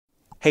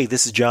Hey,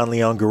 this is Jon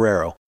Leon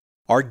Guerrero.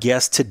 Our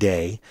guest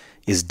today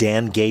is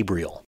Dan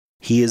Gabriel.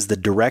 He is the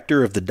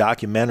director of the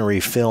documentary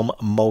film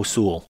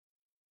Mosul.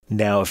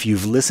 Now, if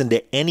you've listened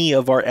to any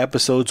of our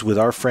episodes with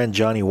our friend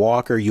Johnny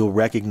Walker, you'll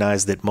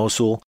recognize that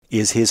Mosul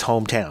is his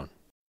hometown.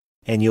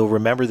 And you'll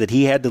remember that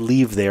he had to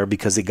leave there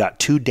because it got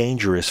too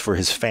dangerous for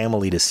his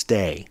family to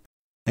stay.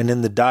 And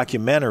in the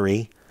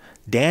documentary,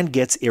 Dan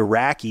gets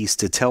Iraqis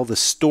to tell the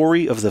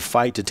story of the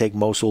fight to take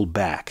Mosul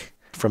back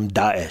from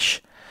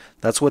Daesh.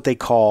 That's what they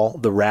call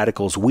the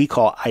radicals we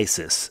call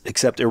ISIS,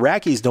 except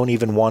Iraqis don't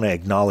even want to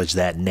acknowledge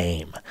that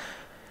name.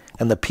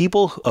 And the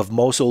people of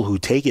Mosul who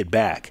take it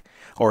back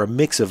are a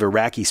mix of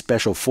Iraqi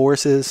special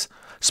forces,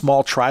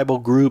 small tribal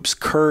groups,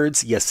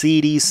 Kurds,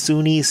 Yazidis,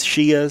 Sunnis,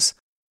 Shias,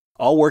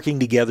 all working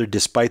together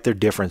despite their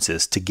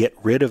differences to get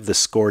rid of the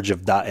scourge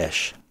of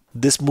Daesh.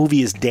 This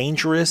movie is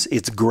dangerous,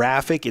 it's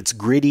graphic, it's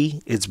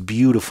gritty, it's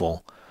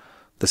beautiful.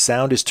 The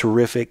sound is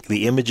terrific,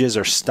 the images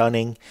are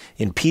stunning.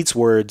 In Pete's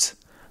words,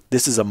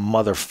 this is a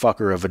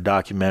motherfucker of a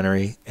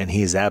documentary, and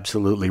he is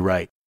absolutely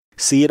right.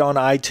 See it on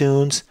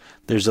iTunes.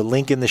 There's a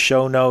link in the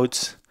show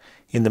notes.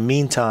 In the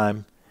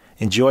meantime,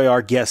 enjoy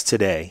our guest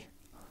today,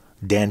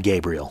 Dan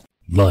Gabriel.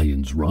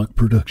 Lions Rock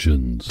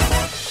Productions.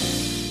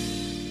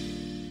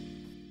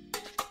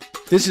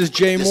 This is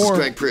Jay Moore. This is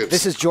Greg Proops.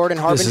 This is Jordan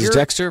Harbinger. This is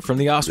Dexter from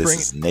The Offspring.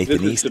 This is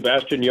Nathan East.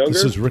 Sebastian Younger.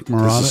 This is Rick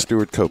Moranis. This is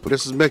Stuart Copeland.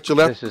 This is Mick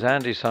Gillette. This is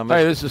Andy Summers.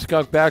 Hey, this is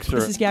Skunk Baxter.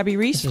 This is Gabby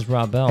Reese. This is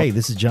Rob Bell. Hey,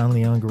 this is Jon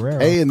Leon Guerrero.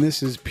 Hey, and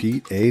this is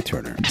Pete A.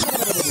 Turner.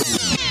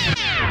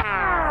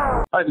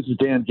 Hi, this is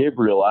Dan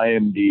Gabriel. I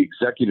am the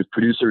executive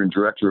producer and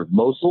director of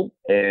Mosul,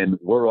 and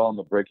we're on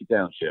the Break It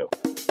Down show.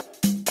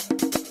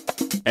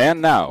 And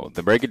now,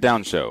 the Break It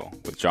Down show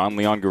with Jon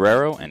Leon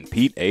Guerrero and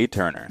Pete A.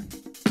 Turner.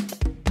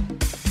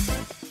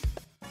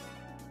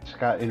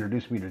 Scott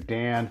introduced me to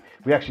Dan.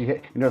 We actually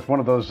hit, it's one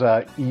of those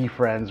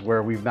e-friends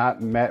where we've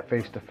not met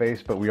face to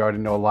face, but we already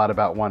know a lot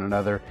about one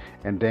another.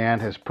 And Dan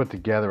has put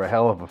together a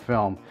hell of a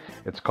film.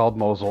 It's called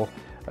Mosul.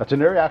 It's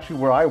an area actually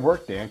where I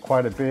worked, Dan,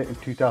 quite a bit in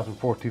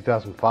 2004,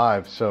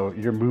 2005. So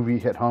your movie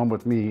hit home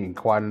with me in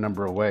quite a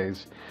number of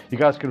ways. You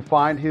guys can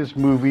find his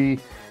movie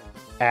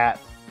at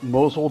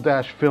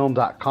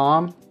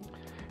mosul-film.com.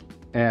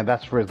 And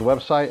that's for the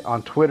website.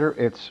 On Twitter,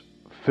 it's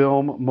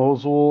Film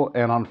Mosul,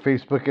 and on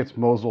Facebook it's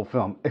Mosul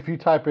Film. If you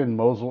type in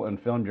Mosul and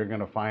film, you're going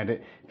to find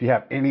it. If you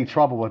have any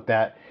trouble with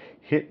that,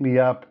 hit me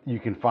up. You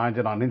can find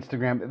it on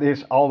Instagram.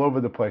 It's all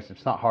over the place.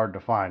 It's not hard to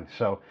find.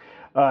 So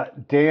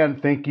Dan,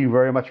 thank you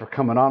very much for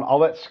coming on. I'll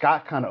let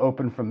Scott kind of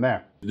open from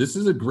there. This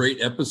is a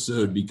great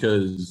episode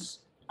because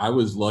I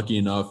was lucky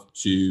enough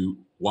to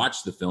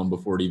watch the film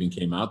before it even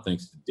came out,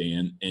 thanks to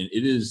Dan. And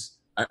it is,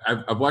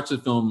 I've watched the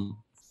film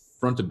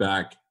front to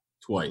back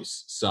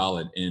twice,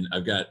 solid, and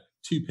I've got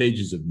 2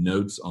 pages of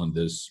notes on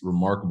this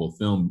remarkable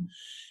film.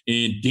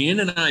 And Dan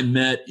and I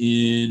met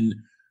in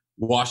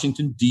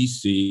Washington,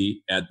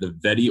 D.C. at the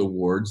Vetty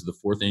Awards, the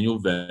 4th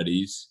annual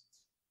Vetties.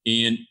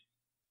 And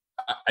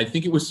I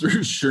think it was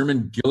through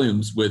Sherman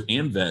Gilliams with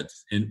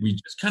AmVets. And we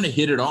just kind of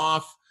hit it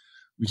off.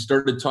 We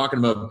started talking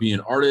about being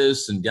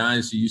artists and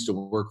guys who used to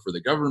work for the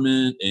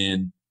government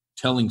and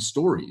telling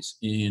stories.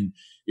 And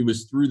it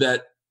was through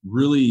that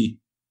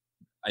really,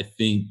 I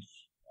think,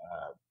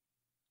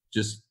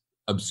 just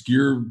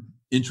obscure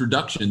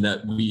introduction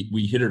that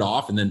we hit it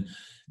off. And then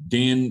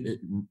Dan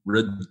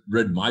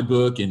read my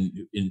book, and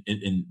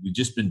we've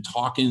just been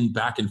talking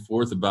back and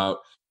forth about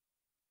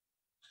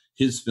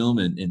his film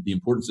and the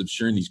importance of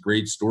sharing these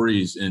great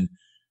stories and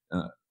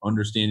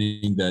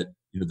understanding that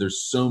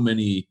there's so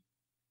many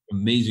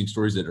amazing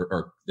stories that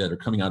are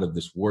coming out of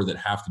this war that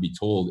have to be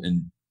told.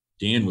 And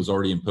Dan was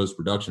already in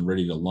post-production,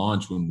 ready to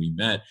launch when we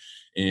met.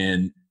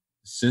 And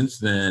since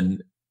then,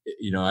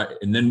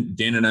 and then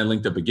Dan and I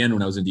linked up again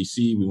when I was in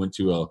DC. We went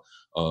to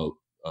a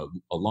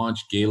launch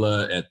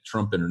gala at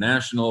Trump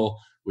International,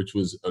 which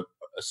was a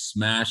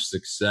smash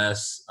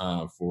success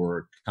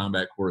for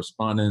combat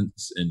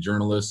correspondents and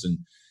journalists. And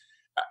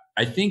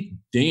I think,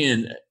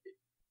 Dan,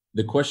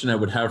 the question I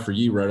would have for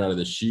you right out of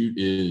the chute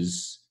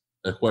is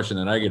a question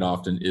that I get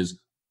often is,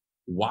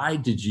 why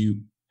did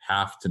you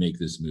have to make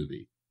this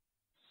movie?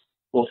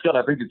 Well, Scott,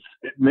 I think it's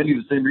many of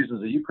the same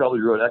reasons that you probably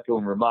wrote Echo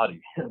and Ramadi,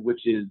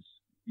 which is,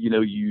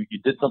 you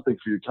did something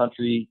for your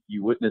country,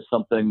 you witnessed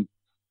something,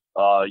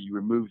 you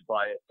were moved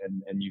by it,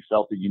 and you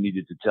felt that you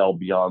needed to tell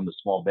beyond the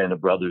small band of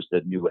brothers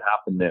that knew what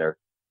happened there,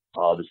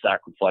 the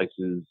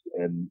sacrifices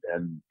and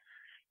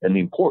the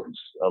importance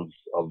of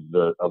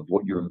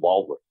what you're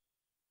involved with.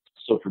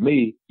 So for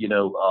me,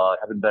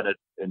 having been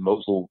in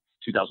Mosul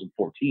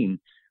 2014,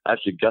 I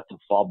actually got to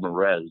Fab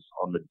Marez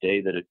on the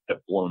day that it got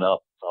blown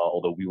up,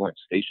 although we weren't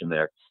stationed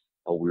there.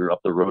 We were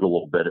up the road a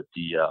little bit at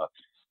the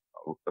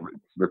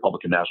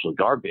Republican National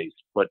Guard base.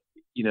 But,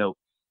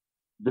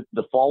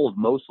 the fall of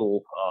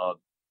Mosul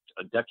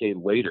a decade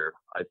later,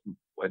 I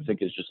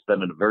think has just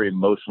been a very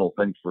emotional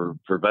thing for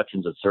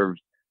veterans that served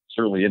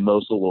certainly in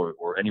Mosul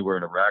or anywhere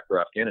in Iraq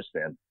or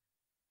Afghanistan,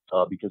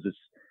 because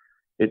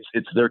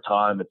it's their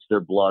time, it's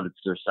their blood,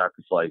 it's their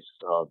sacrifice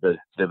that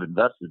they've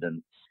invested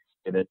in.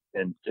 in it,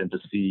 and to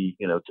see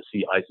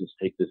ISIS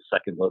take this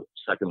second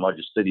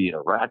largest city in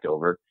Iraq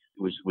over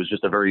was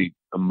just a very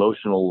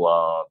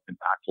emotional,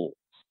 impactful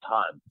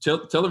time.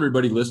 Tell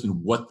everybody listening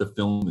what the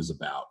film is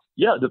about.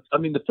 Yeah,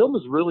 the film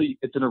is really,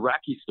 it's an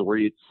Iraqi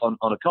story. It's on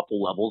a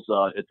couple levels.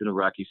 It's an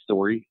Iraqi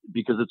story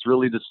because it's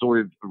really the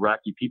story of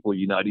Iraqi people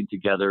uniting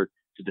together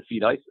to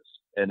defeat ISIS.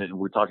 And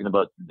we're talking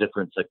about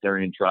different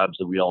sectarian tribes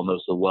that we all know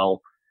so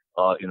well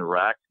in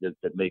Iraq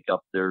that make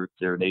up their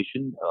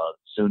nation,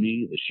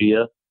 Sunni, the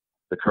Shia,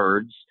 the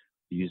Kurds,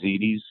 the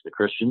Yazidis, the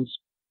Christians.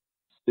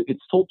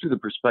 It's told through the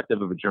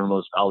perspective of a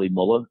journalist, Ali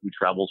Maula, who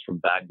travels from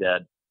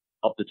Baghdad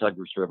up the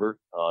Tigris River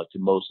to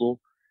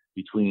Mosul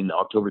between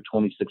October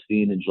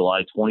 2016 and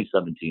July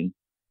 2017.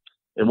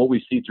 And what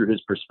we see through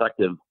his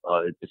perspective,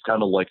 it's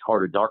kind of like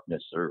Heart of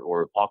Darkness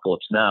or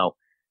Apocalypse Now.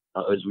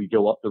 As we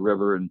go up the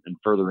river and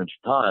further into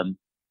time,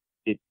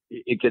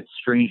 it gets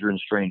stranger and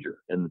stranger.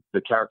 And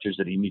the characters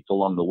that he meets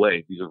along the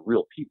way, these are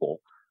real people,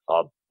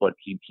 but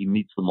he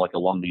meets them like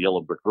along the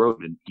yellow brick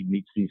road, and he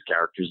meets these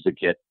characters that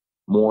get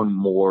more and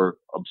more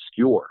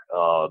obscure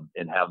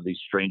and have these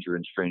stranger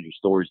and stranger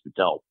stories to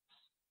tell.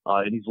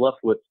 And he's left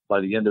with, by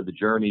the end of the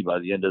journey, by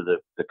the end of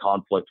the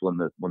conflict, when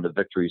the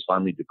victory is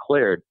finally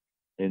declared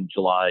in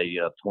July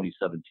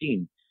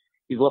 2017,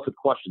 he's left with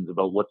questions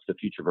about what's the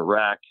future of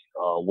Iraq,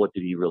 what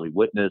did he really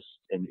witness,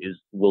 and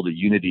will the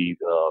unity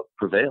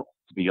prevail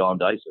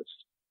beyond ISIS?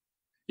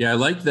 Yeah, I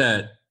like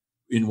that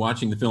in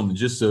watching the film, and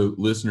just so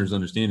listeners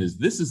understand,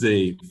 this is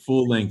a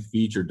full-length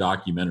feature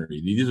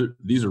documentary.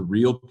 These are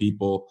real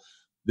people.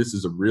 This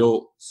is a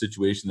real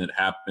situation that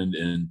happened,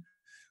 and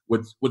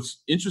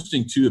what's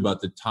interesting too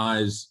about the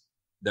ties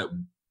that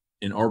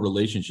in our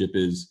relationship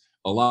is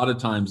a lot of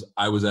times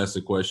I was asked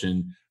the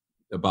question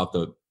about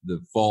the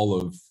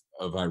fall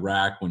of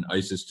Iraq when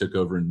ISIS took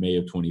over in May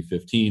of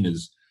 2015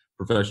 as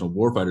professional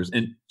warfighters.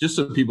 And just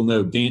so people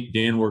know,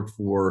 Dan worked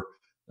for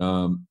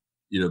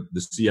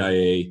the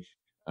CIA.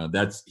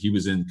 He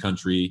was in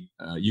country.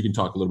 You can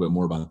talk a little bit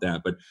more about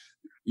that, but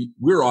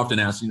we're often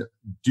asked,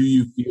 do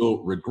you feel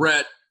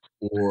regret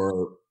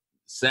or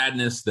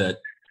sadness that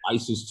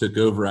ISIS took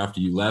over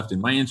after you left?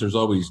 And my answer is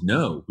always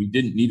no. We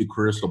didn't need a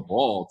crystal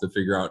ball to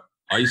figure out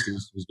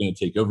ISIS was going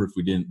to take over if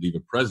we didn't leave a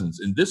presence.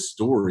 And this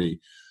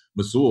story,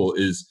 Mosul,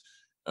 is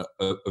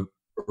a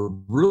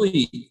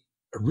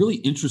really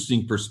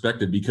interesting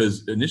perspective,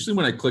 because initially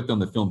when I clicked on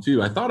the film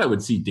too, I thought I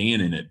would see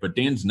Dan in it, but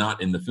Dan's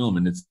not in the film.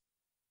 And it's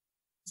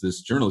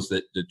this journalist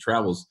that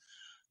travels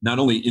not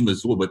only in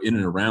Mosul, but in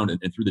and around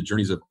and through the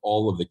journeys of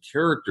all of the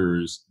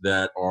characters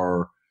that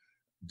are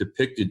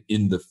depicted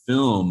in the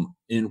film.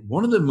 And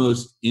one of the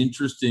most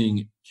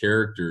interesting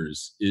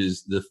characters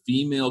is the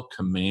female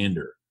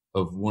commander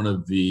of one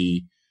of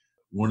the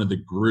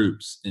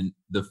groups. And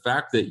the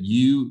fact that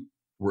you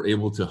were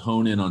able to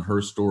hone in on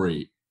her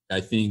story,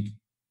 I think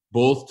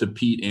both to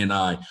Pete and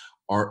I,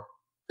 are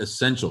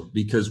essential,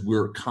 because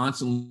we're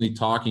constantly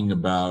talking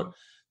about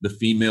the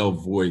female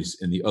voice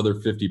and the other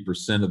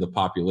 50% of the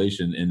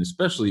population, and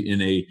especially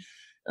in a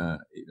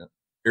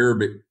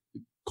Arabic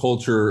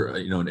culture,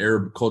 an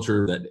Arab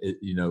culture that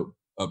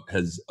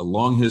has a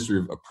long history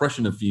of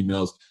oppression of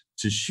females.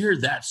 To share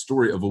that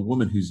story of a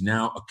woman who's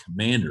now a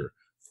commander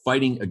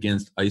fighting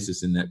against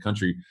ISIS in that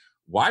country,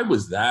 why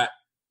was that?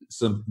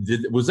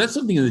 Was that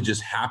something that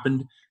just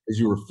happened as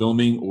you were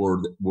filming,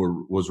 or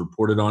was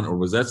reported on, or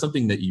was that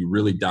something that you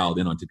really dialed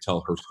in on to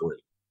tell her story?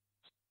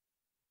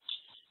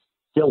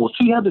 Yeah, well,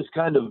 she had this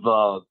kind of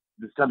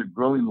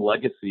growing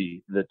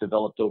legacy that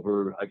developed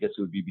over, I guess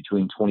it would be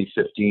between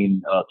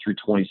 2015 through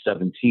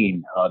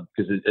 2017,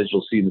 because as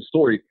you'll see in the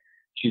story,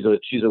 she's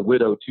a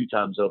widow 2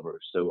 times over.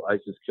 So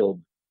ISIS killed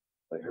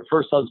her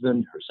first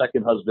husband, her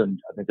second husband.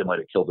 I think they might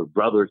have killed her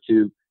brother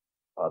too.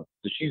 So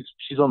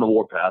she's on the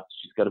warpath.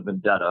 She's got a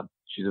vendetta.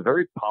 She's a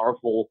very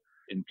powerful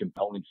and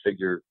compelling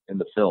figure in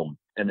the film.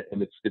 And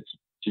it's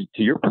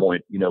to your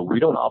point, we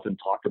don't often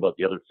talk about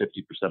the other 50%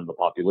 of the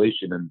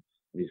population and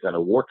these kind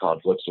of war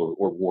conflicts or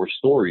war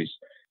stories.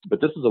 But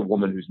this is a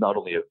woman who's not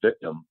only a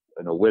victim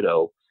and a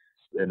widow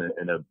and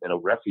a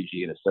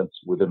refugee in a sense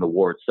within the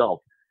war itself,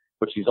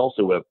 but she's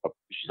also a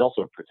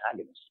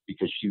protagonist,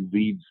 because she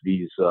leads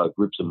these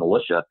groups of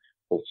militia,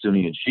 both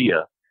Sunni and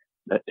Shia,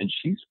 and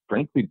she's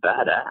frankly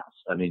badass.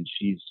 I mean,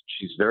 she's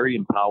very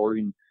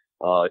empowering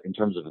in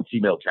terms of a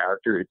female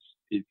character.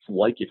 It's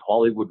like if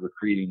Hollywood were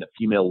creating a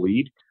female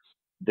lead,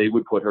 they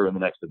would put her in the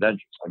next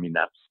Avengers. I mean,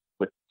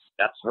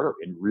 that's her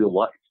in real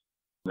life.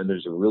 And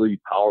there's a really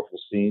powerful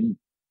scene.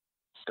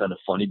 It's kind of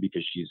funny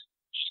because she's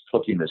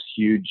cooking this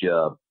huge,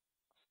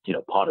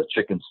 pot of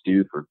chicken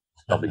stew for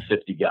probably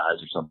 50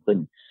 guys or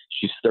something.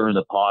 She's stirring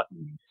the pot,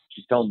 and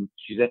she's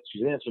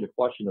answering a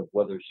question of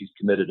whether she's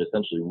committed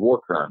essentially war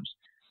crimes,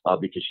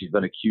 because she's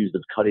been accused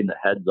of cutting the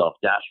heads off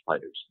Daesh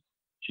fighters.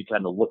 She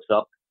kind of looks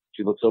up.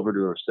 She looks over to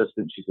her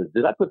assistant. She says,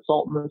 "Did I put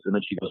salt in this?" And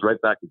then she goes right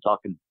back to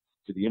talking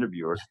to the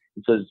interviewer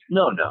and says,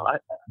 No,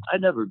 I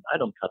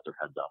don't cut their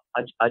heads off.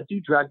 I do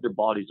drag their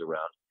bodies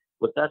around,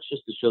 but that's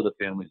just to show the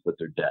families that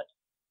they're dead.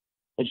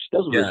 And she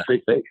does it with a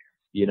straight face,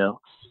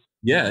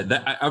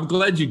 Yeah, I'm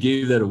glad you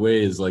gave that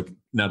away as like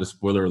not a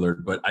spoiler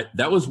alert, but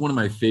that was one of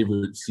my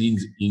favorite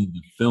scenes in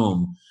the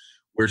film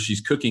where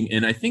she's cooking.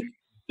 And I think,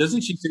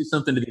 doesn't she say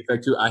something to the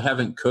effect too, I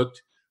haven't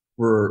cooked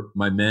for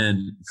my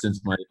men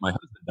since my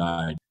husband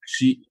died.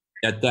 She,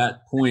 at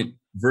that point,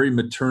 very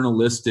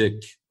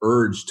maternalistic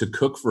urge to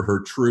cook for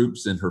her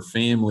troops and her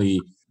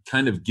family,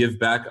 kind of give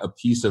back a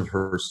piece of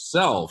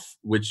herself,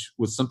 which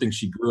was something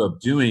she grew up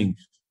doing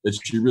that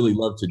she really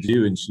loved to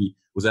do. And she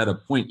was at a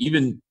point,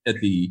 even in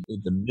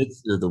the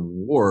midst of the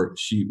war,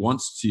 she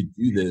wants to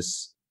do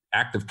this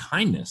act of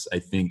kindness, I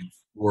think,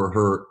 for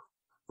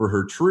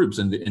her troops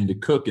and to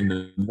cook in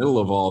the middle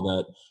of all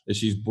that as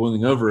she's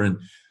boiling over. And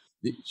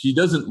she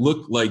doesn't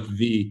look like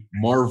the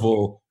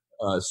Marvel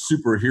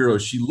superhero.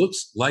 She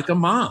looks like a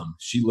mom.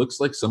 She looks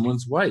like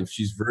someone's wife.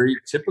 She's very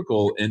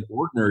typical and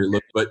ordinary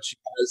look, but she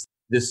has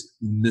this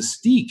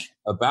mystique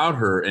about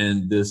her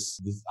and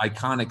this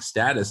iconic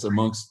status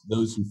amongst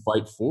those who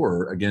fight for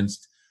her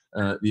against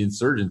the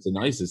insurgents and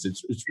ISIS.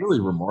 It's really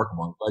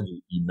remarkable. I'm glad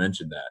you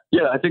mentioned that.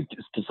 Yeah, I think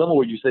to some of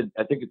what you said,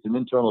 I think it's an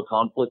internal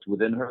conflict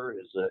within her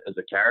as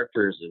a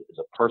character, as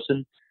a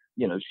person.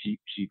 You know,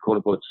 she quote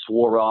unquote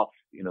swore off,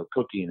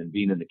 cooking and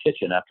being in the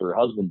kitchen after her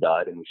husband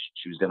died, and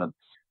she was going to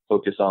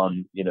focus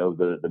on,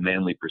 the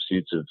manly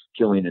pursuits of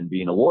killing and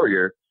being a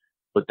warrior.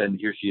 But then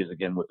here she is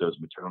again with those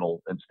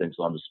maternal instincts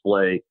on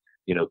display,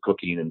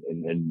 cooking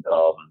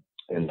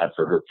and that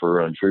for her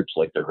own troops,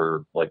 like they're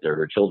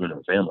her children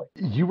and family.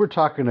 You were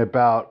talking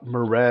about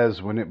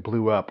Merez when it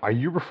blew up. Are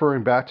you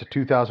referring back to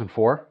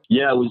 2004?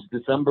 Yeah, it was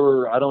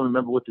December. I don't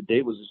remember what the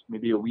date was.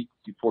 Maybe a week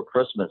before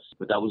Christmas.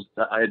 But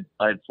I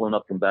had flown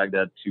up from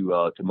Baghdad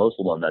to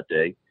Mosul on that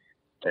day,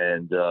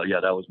 and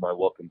that was my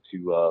welcome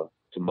to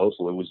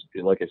Mosul. It was,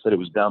 like I said, it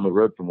was down the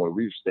road from where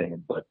we were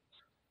staying, but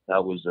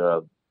that was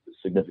a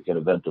significant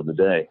event of the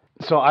day.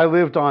 So I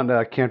lived on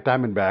Camp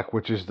Diamondback,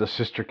 which is the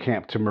sister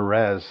camp to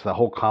Merez. The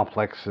whole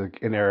complex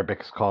in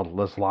Arabic is called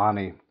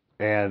Lislani.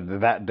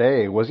 And that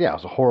day was a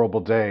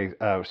horrible day.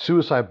 A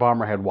suicide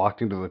bomber had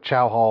walked into the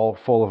chow hall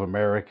full of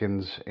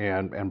Americans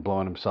and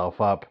blown himself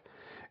up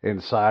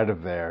inside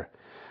of there.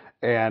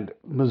 And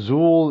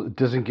Mosul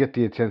doesn't get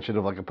the attention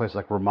of like a place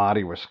like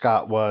Ramadi where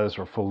Scott was,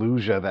 or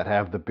Fallujah, that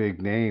have the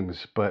big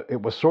names, but it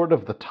was sort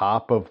of the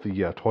top of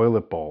the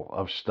toilet bowl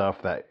of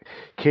stuff that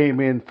came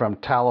in from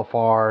Tal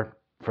Afar,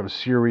 from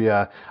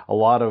Syria, a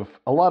lot of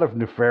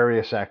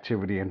nefarious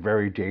activity and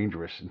very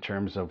dangerous in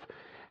terms of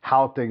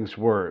how things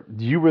were.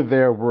 You were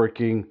there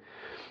working.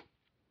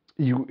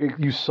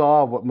 You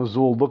saw what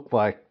Mosul looked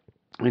like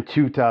in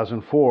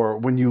 2004.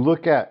 When you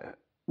look at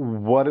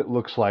what it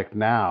looks like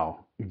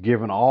now,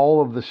 given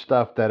all of the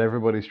stuff that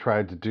everybody's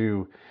tried to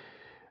do,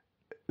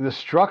 the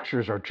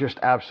structures are just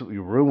absolutely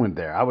ruined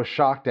there. I was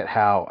shocked at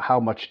how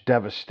much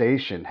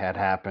devastation had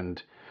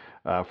happened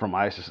from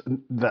ISIS.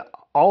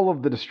 All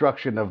of the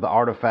destruction of the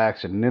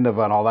artifacts and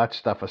Nineveh and all that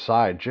stuff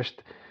aside,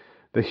 just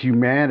the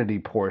humanity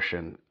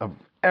portion of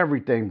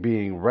everything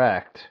being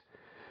wrecked,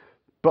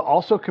 but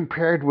also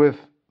compared with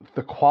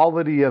the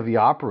quality of the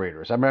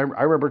operators. I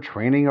remember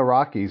training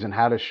Iraqis in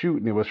how to shoot,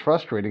 and it was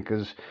frustrating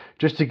because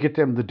just to get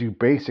them to do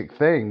basic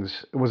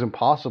things, it was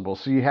impossible.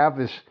 So you have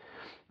this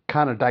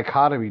kind of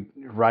dichotomy,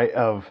 right,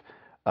 of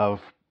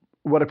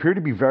what appear to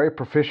be very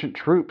proficient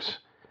troops.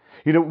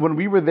 When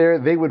we were there,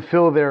 they would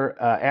fill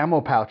their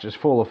ammo pouches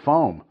full of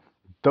foam.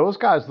 Those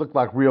guys looked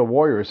like real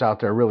warriors out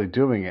there really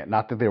doing it,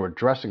 not that they were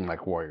dressing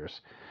like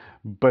warriors.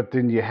 But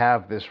then you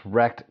have this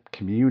wrecked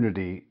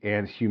community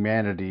and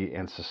humanity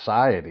and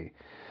society.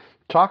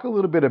 Talk a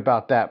little bit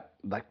about that,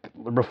 like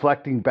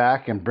reflecting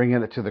back and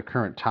bringing it to the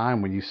current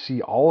time when you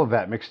see all of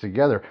that mixed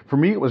together. For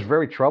me, it was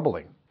very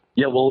troubling.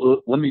 Yeah,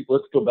 well,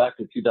 let's go back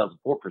to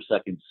 2004 for a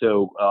second.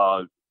 So,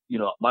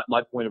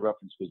 my point of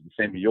reference was the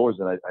same as yours,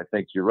 and I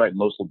think you're right.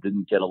 Mosul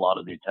didn't get a lot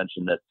of the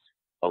attention that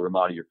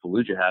Ramadi or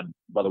Fallujah had.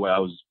 By the way, I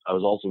was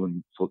also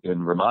in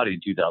Ramadi in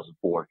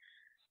 2004,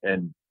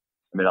 and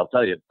I mean, I'll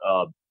tell you,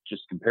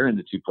 just comparing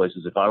the two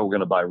places, if I were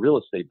going to buy real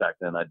estate back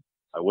then, I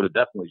would have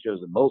definitely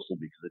chosen Mosul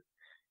because it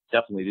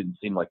definitely didn't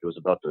seem like it was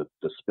about to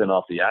spin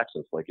off the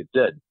axis like it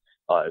did,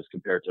 as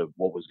compared to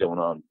what was going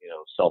on,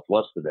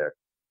 southwest of there.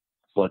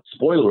 But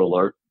spoiler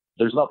alert,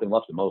 there's nothing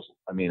left of Mosul.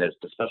 I mean,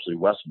 especially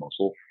West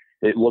Mosul.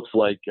 It looks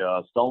like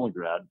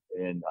Stalingrad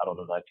in,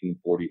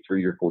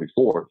 1943 or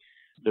 44.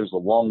 There's a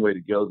long way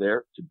to go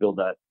there to build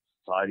that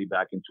society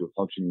back into a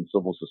functioning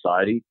civil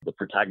society. The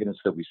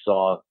protagonists that we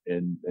saw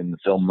in the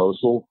film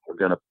Mosul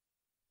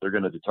they're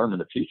gonna determine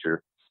the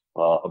future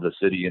of the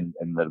city and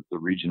the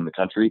region and the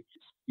country.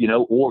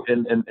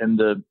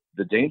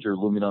 The danger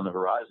looming on the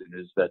horizon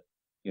is that,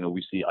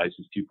 we see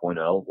ISIS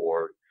 2.0,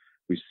 or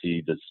we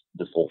see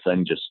this whole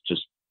thing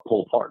just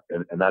pull apart.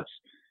 And that's,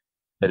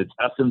 at its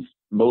essence,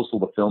 Mosul,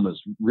 the film, is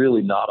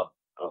really not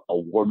a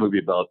war movie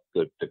about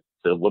the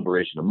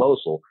liberation of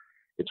Mosul.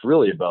 It's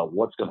really about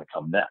what's going to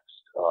come next.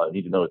 And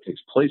even though it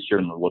takes place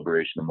during the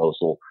liberation of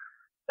Mosul,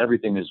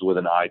 everything is with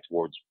an eye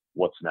towards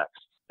what's next.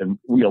 And,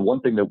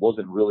 one thing that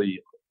wasn't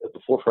really at the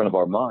forefront of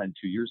our mind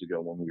 2 years ago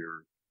when we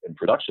were in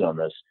production on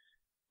this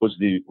was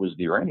the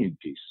Iranian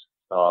piece.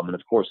 And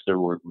of course, there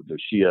were the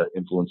Shia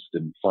influenced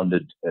and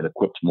funded and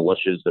equipped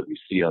militias that we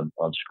see on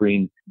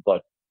screen.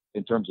 But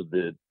in terms of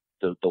the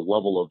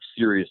level of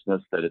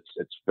seriousness that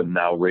it's been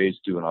now raised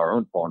to in our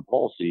own foreign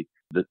policy,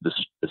 the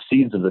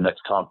seeds of the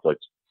next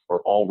conflict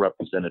are all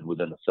represented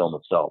within the film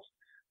itself.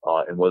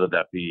 And whether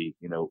that be,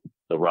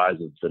 the rise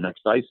of the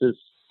next ISIS,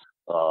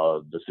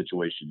 the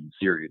situation in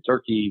Syria,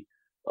 Turkey,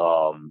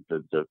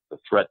 the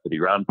threat that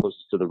Iran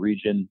poses to the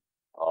region,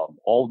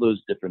 all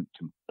those different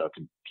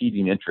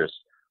competing interests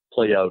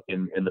play out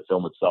in the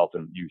film itself,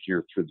 and you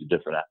hear through the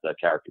different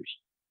characters.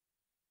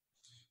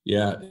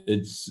 Yeah,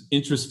 it's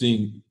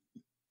interesting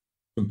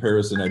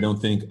comparison. I don't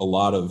think a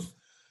lot of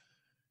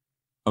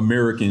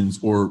Americans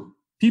or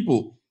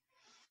people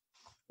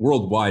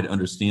worldwide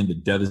understand the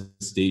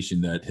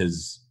devastation that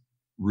has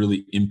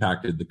really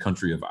impacted the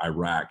country of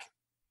Iraq.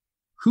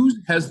 Who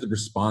has the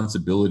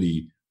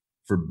responsibility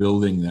for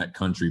building that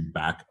country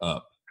back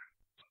up?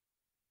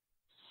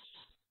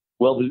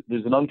 Well,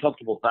 there's an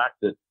uncomfortable fact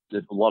that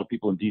a lot of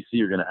people in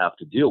D.C. are going to have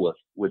to deal with,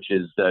 which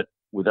is that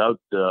without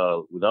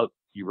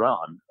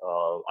Iran,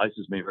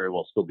 ISIS may very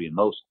well still be in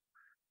Mosul.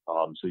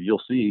 So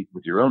you'll see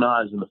with your own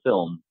eyes in the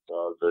film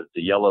the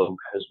yellow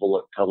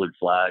Hezbollah-colored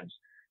flags.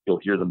 You'll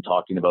hear them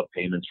talking about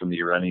payments from the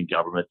Iranian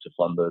government to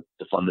fund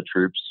the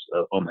troops.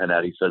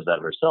 Hanadi says that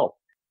herself.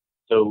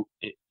 So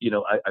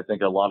I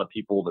think a lot of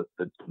people that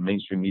the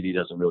mainstream media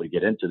doesn't really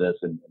get into this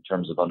in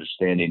terms of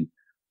understanding,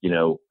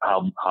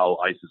 how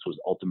ISIS was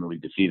ultimately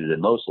defeated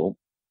in Mosul.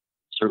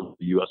 Certainly,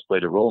 the U.S.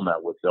 played a role in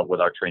that with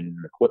our training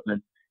and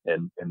equipment,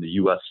 and the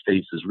U.S.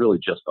 face is really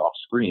just off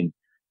screen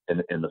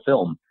in the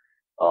film.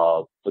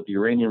 But the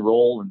Iranian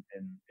role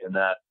in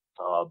that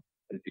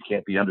it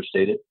can't be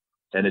understated,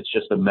 and it's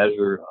just a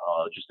measure,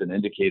 just an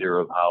indicator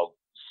of how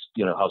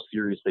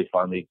serious they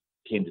finally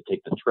came to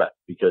take the threat.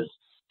 Because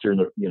during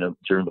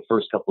the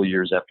first couple of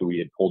years after we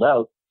had pulled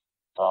out,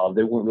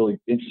 they weren't really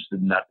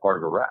interested in that part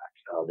of Iraq.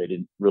 They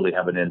didn't really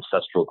have an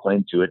ancestral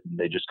claim to it, and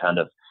they just kind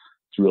of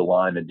drew a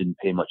line and didn't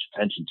pay much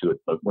attention to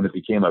it. But when it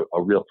became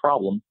a real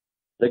problem,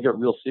 they got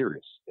real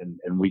serious,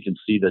 and we can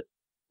see that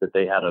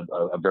they had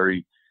a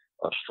very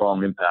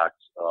strong impact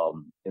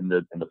in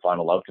the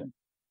final outcome.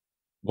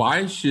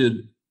 Why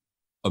should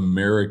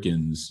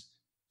Americans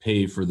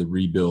pay for the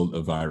rebuild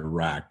of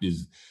Iraq?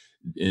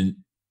 And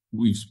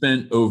we've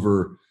spent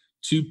over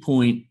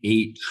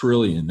 $2.8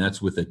 trillion,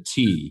 that's with a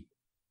T,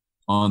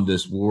 on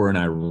this war in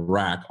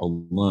Iraq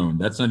alone.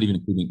 That's not even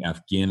including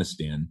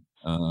Afghanistan.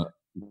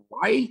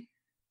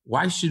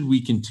 Why should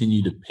we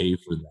continue to pay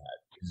for that?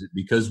 Is it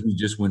because we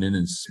just went in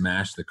and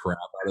smashed the crap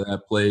out of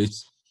that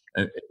place?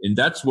 And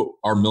that's what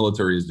our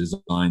military is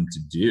designed to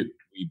do.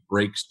 We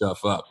break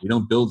stuff up. We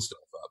don't build stuff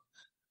up.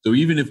 So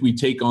even if we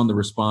take on the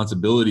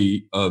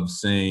responsibility of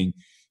saying,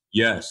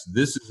 yes,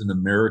 this is an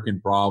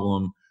American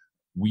problem,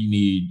 we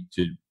need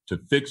to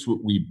fix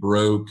what we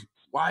broke.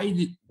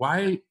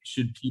 Why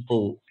should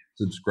people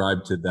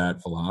subscribe to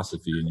that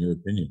philosophy, in your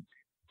opinion?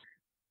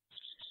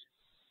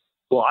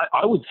 Well,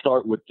 I would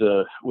start with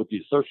the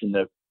assertion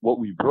that what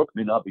we broke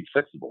may not be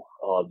fixable.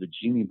 The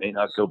genie may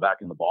not go back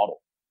in the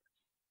bottle.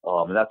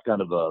 And that's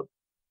kind of a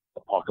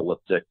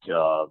apocalyptic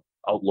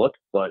outlook,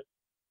 but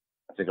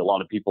I think a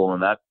lot of people in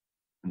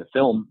the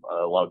film,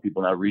 a lot of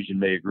people in that region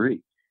may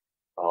agree.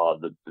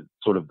 The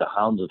sort of the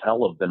hounds of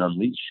hell have been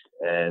unleashed,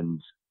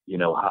 and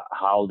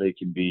how they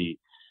can be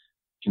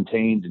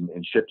contained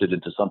and shifted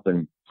into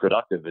something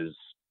productive is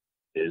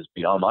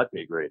beyond my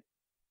pay grade.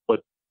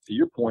 But to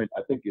your point,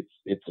 I think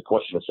it's a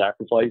question of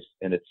sacrifice,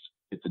 and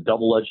it's a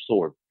double-edged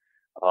sword,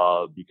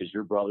 because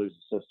your brothers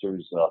and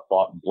sisters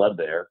fought and bled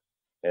there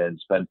and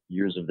spent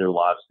years of their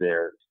lives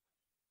there.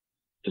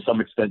 To some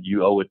extent,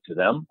 you owe it to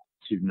them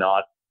to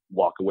not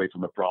walk away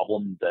from a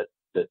problem that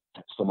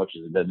so much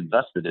has been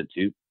invested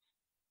into.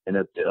 And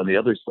on the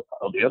other side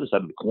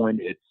of the coin,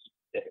 it's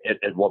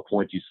at what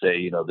point you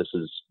say, this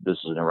is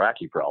an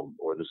Iraqi problem,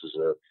 or this is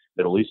a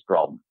Middle East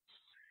problem.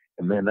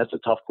 And man, that's a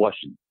tough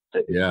question.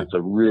 Yeah.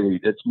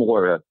 That's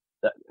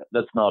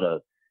not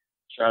a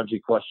strategy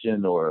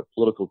question or a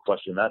political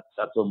question.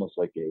 That's almost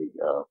like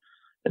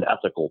an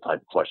ethical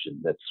type of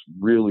question. That's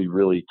really,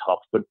 really tough.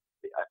 But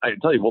I can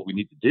tell you what we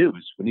need to do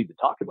is we need to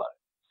talk about it.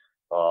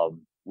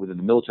 Within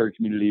the military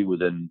community,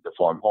 within the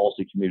foreign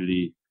policy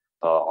community,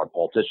 our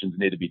politicians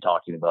need to be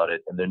talking about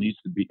it. And there needs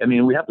to be,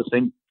 we have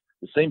the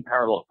same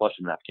parallel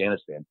question in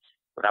Afghanistan,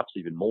 perhaps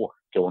even more,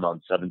 going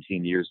on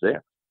 17 years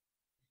there.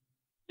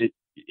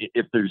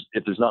 If there's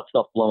not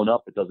stuff blown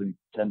up, it doesn't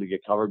tend to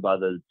get covered by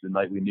the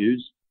nightly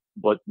news.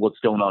 But what's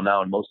going on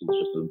now in Mosul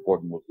is just as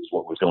important as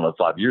what was going on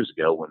 5 years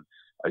ago when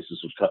ISIS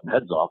was cutting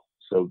heads off.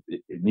 So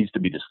it needs to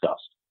be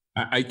discussed.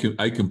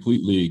 I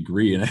completely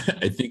agree. And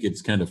I think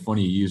it's kind of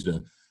funny you used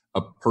a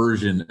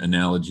Persian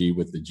analogy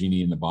with the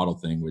genie in the bottle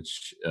thing,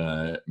 which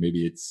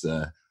maybe it's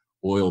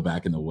oil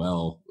back in the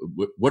well.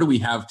 What do we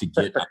have to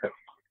get?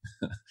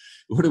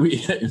 What do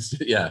we?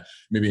 Yeah,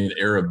 maybe an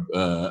Arab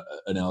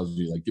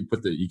analogy, like you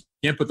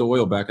can't put the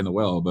oil back in the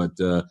well, but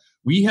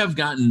we have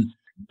gotten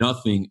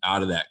nothing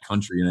out of that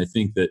country, and I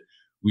think that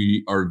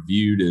we are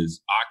viewed as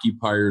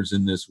occupiers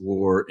in this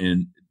war,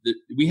 and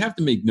we have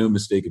to make no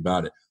mistake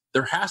about it.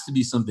 There has to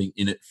be something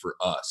in it for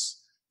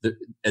us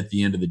at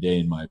the end of the day,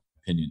 in my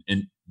opinion.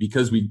 And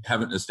because we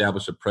haven't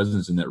established a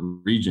presence in that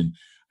region,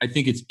 I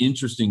think it's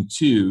interesting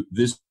too,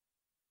 this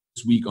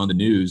week on the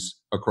news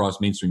across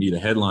mainstream media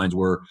headlines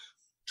where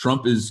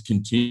Trump is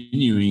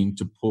continuing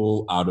to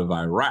pull out of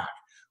Iraq.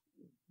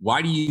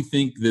 Why do you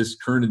think this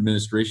current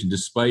administration,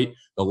 despite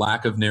the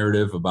lack of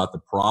narrative about the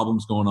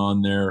problems going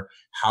on there,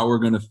 how we're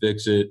going to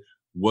fix it,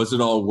 was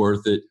it all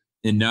worth it?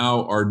 And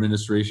now our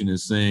administration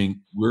is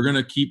saying, we're going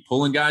to keep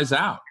pulling guys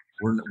out.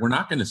 We're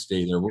not going to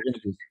stay there. We're going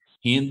to just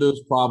hand those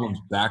problems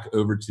back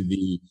over to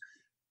the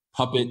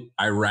puppet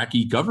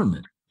Iraqi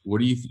government. What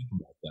do you think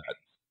about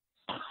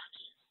that?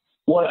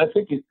 Well, I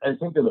think in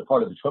the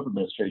part of the Trump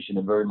administration,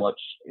 and very much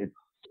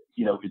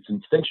it's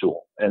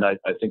instinctual, and I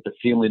think the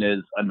feeling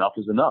is enough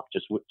is enough.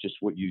 Just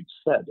what you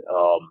said.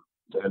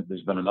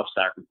 There's been enough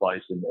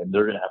sacrifice, and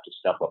they're going to have to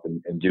step up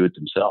and do it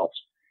themselves.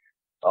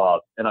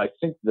 And I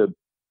think the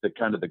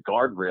kind of the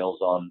guardrails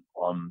on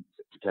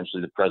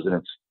potentially the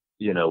president's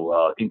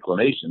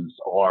inclinations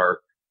are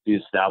the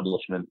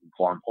establishment and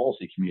foreign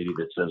policy community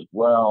that says,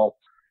 well,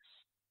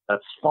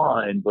 that's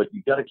fine, but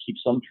you got to keep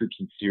some troops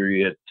in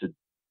Syria to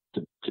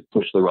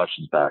push the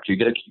Russians back. You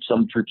got to keep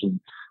some troops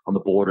on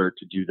the border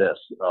to do this.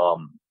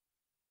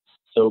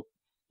 So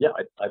yeah,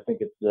 I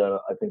think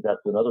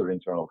that's another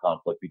internal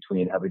conflict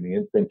between having the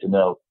instinct to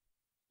know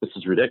this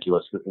is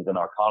ridiculous, this isn't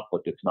our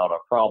conflict, it's not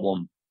our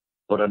problem,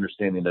 but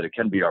understanding that it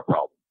can be our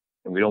problem,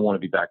 and we don't want to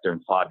be back there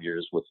in 5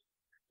 years with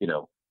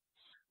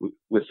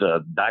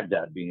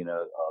Baghdad being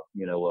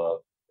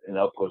an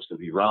outpost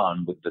of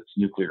Iran with its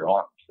nuclear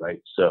arms,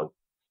 right? So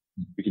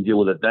we can deal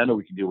with it then, or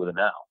we can deal with it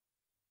now.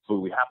 But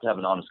we have to have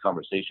an honest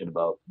conversation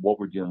about what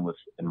we're dealing with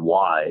and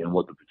why, and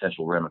what the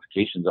potential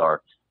ramifications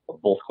are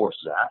of both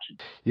courses of action.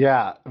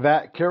 Yeah,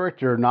 that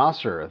character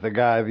Nasser, the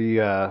guy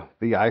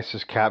the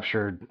ISIS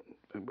captured,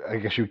 I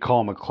guess you'd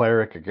call him a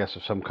cleric, I guess,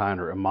 of some kind,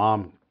 or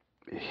imam.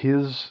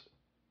 His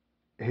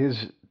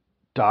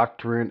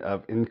doctrine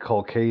of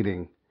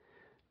inculcating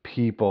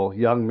people,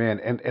 young men,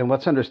 and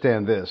let's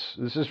understand this.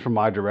 This is from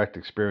my direct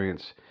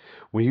experience.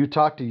 When you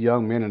talk to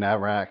young men in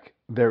Iraq,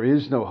 there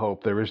is no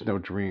hope. There is no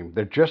dream.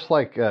 They're just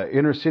like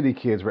inner city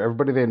kids where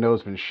everybody they know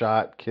has been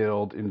shot,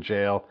 killed, in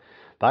jail.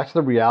 That's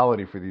the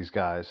reality for these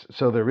guys.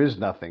 So there is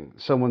nothing.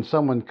 So when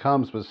someone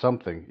comes with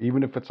something,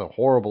 even if it's a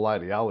horrible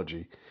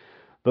ideology,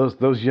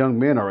 those young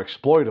men are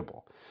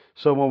exploitable.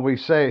 So when we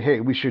say, hey,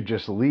 we should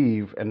just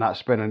leave and not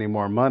spend any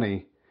more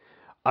money,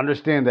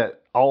 understand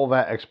that all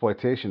that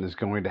exploitation is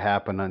going to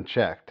happen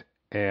unchecked.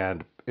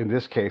 And in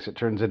this case, it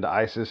turns into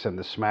ISIS and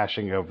the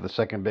smashing of the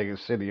second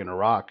biggest city in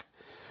Iraq.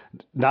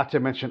 Not to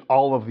mention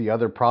all of the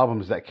other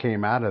problems that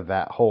came out of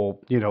that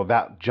whole,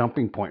 that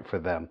jumping point for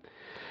them.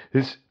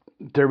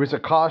 There is a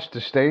cost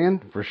to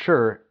staying, for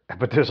sure,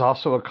 but there's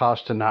also a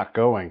cost to not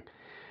going.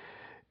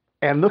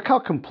 And look how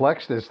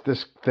complex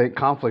this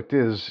conflict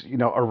is.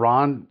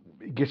 Iran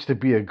gets to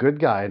be a good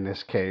guy in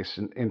this case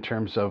in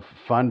terms of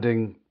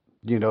funding,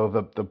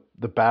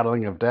 the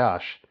battling of Daesh.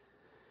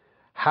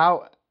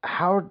 How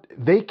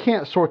they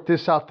can't sort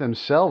this out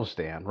themselves,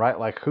 Dan, right?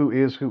 Like who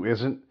is, who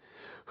isn't.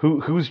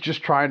 Who's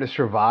just trying to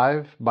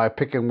survive by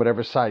picking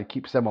whatever side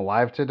keeps them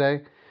alive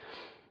today?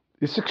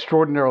 It's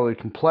extraordinarily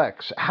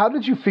complex. How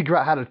did you figure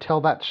out how to tell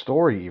that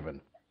story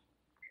even?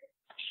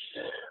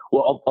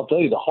 Well, I'll tell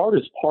you, the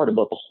hardest part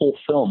about the whole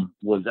film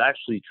was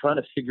actually trying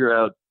to figure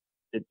out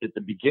at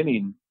the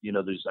beginning,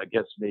 there's, I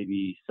guess,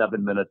 maybe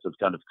 7 minutes of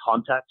kind of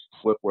context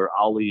where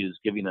Ali is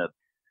giving a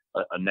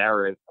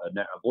narrative,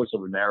 a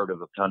voiceover narrative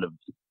of kind of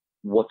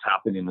what's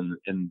happening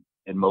in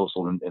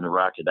Mosul and in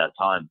Iraq at that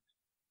time.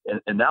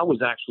 And that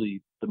was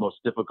actually the most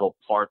difficult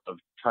part of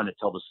trying to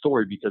tell the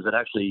story, because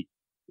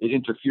it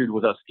interfered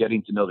with us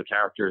getting to know the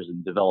characters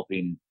and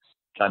developing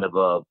kind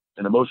of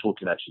an emotional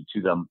connection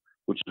to them,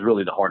 which is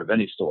really the heart of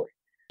any story.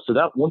 So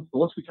that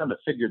once we kind of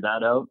figured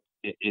that out,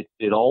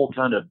 it all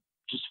kind of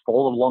just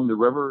followed along the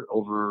river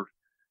over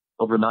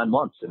 9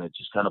 months, and it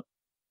just kind of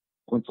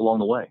went along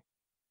the way.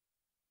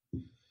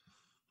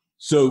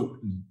 So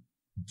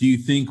do you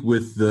think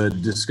with the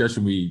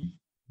discussion we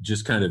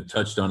just kind of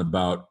touched on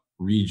about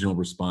regional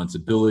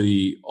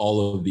responsibility,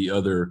 all of the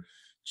other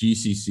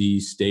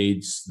GCC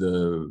states,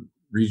 the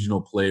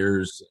regional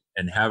players,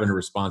 and having a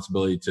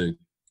responsibility to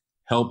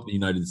help the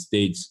United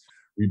States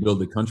rebuild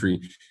the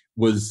country,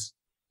 was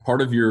part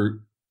of your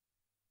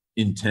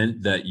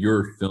intent that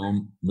your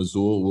film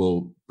Mosul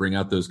will bring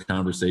out those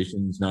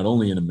conversations not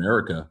only in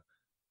America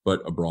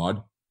but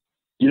abroad?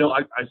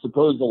 I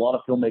suppose a lot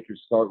of filmmakers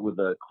start with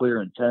a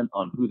clear intent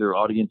on who their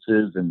audience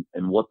is and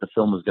what the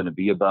film is going to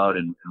be about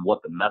and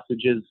what the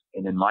message is.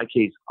 And in my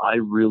case, I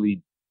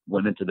really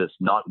went into this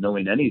not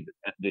knowing any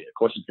of the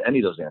questions to any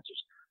of those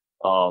answers.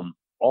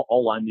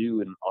 All I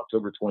knew in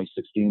October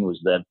 2016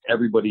 was that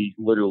everybody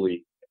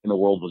literally in the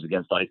world was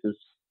against ISIS.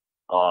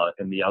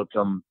 And the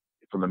outcome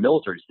from a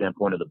military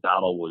standpoint of the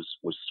battle was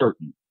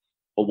certain.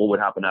 But what would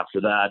happen after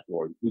that,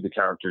 or who the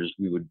characters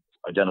we would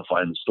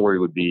identify in the story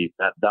would be,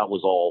 that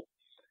was all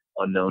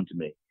unknown to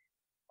me.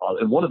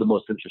 And one of the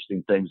most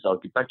interesting things, I'll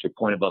get back to your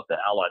point about the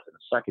allies in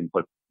a second,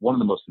 but one of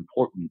the most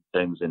important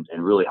things and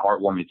really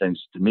heartwarming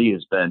things to me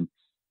has been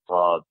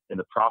in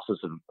the process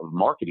of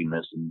marketing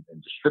this and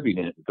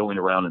distributing it, going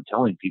around and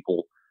telling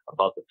people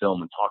about the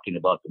film and talking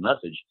about the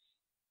message,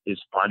 is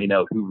finding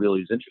out who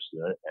really is interested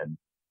in it. And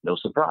no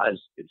surprise,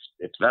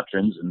 it's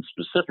veterans, and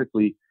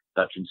specifically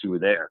veterans who were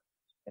there.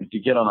 And if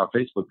you get on our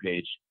Facebook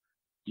page,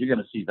 you're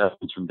going to see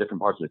veterans from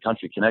different parts of the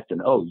country connecting.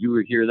 Oh, you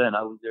were here then,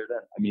 I was there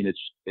then. I mean,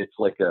 it's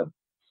like a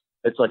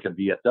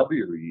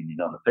VFW reunion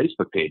on the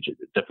Facebook page at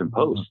different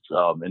posts.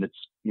 And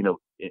it's,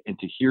 and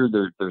to hear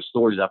their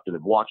stories after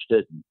they've watched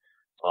it. And,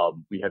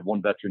 we had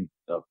one veteran,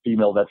 a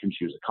female veteran.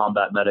 She was a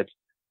combat medic.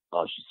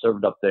 She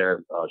served up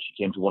there.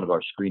 She came to one of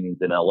our screenings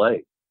in LA,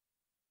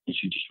 and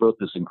she just wrote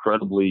this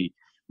incredibly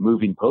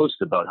moving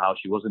post about how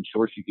she wasn't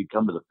sure she could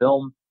come to the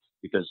film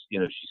because,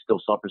 she still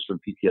suffers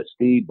from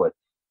PTSD, but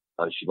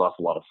she lost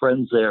a lot of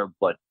friends there.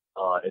 But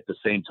at the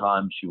same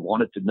time, she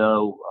wanted to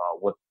know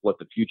what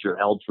the future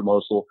held for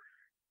Mosul.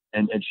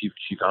 And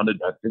she found it,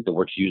 I think the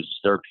word she used is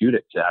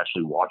therapeutic, to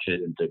actually watch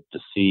it and to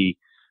see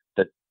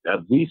that,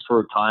 at least for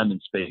a time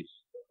and space,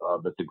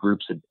 that the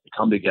groups had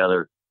come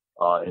together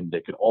and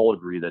they could all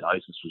agree that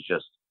ISIS was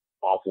just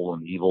awful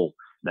and evil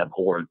and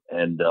abhorrent,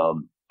 and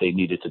they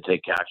needed to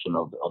take action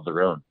of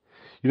their own.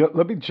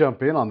 Let me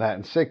jump in on that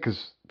and say,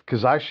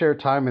 because I share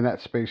time in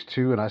that space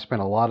too, and I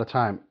spent a lot of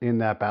time in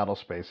that battle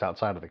space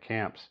outside of the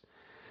camps.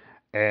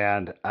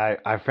 And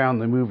I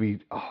found the movie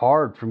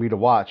hard for me to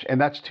watch,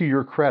 and that's to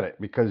your credit,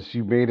 because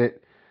you made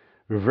it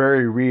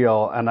very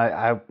real. And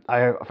I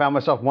found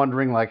myself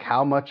wondering, like,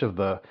 how much of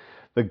the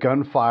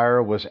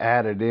gunfire was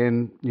added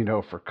in,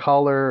 for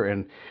color,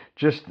 and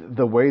just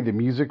the way the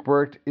music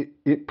worked.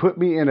 It put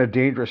me in a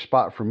dangerous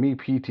spot for me,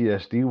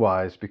 PTSD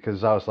wise,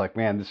 because I was like,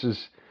 man, this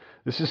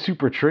is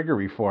super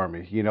triggery for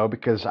me,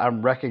 because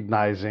I'm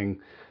recognizing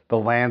the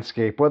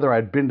landscape, whether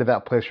I'd been to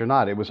that place or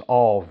not. It was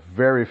all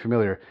very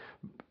familiar.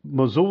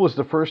 Mosul was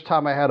the first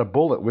time I had a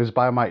bullet whiz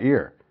by my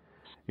ear.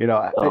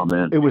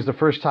 It was the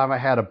first time I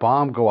had a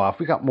bomb go off.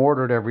 We got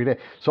mortared every day.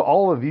 So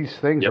all of these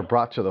things are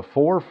brought to the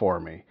fore for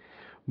me.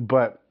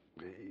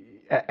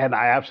 And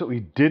I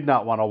absolutely did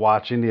not want to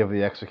watch any of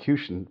the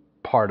execution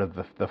part of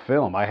the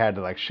film. I had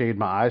to shade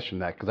my eyes from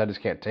that because I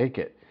just can't take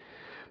it.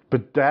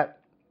 But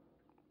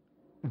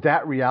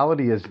that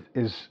reality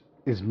is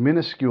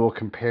minuscule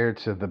compared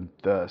to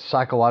the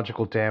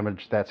psychological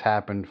damage that's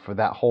happened for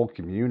that whole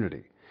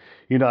community.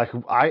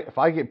 If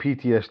I get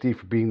PTSD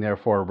for being there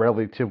for a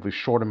relatively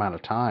short amount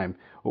of time,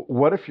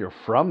 what if you're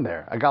from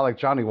there? A guy like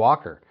Johnny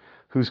Walker,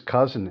 whose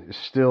cousin is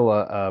still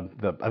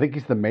I think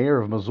he's the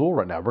mayor of Mosul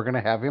right now. We're going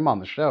to have him on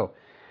the show.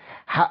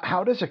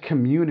 How does a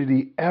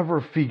community ever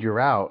figure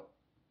out,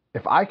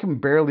 if I can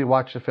barely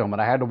watch the film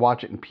and I had to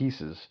watch it in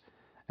pieces,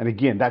 and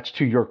again, that's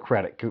to your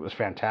credit because it was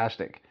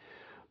fantastic,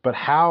 but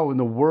how in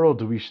the world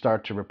do we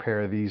start to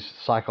repair these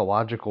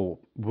psychological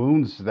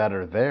wounds that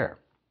are there?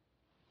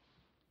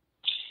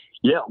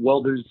 Yeah,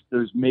 well,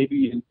 there's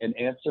maybe an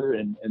answer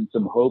and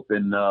some hope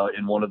in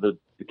one of the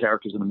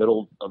characters in the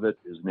middle of it.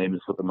 His name is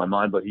slipping my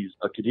mind, but he's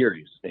a Qadiri.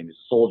 His name is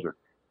a soldier,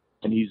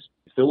 and he's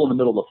still in the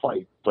middle of the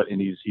fight, but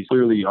he's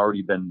clearly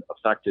already been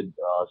affected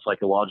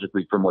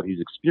psychologically from what he's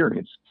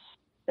experienced.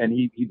 And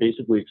he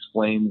basically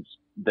explains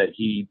that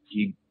he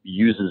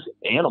uses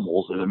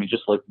animals, I mean,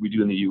 just like we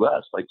do in the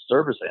U.S., like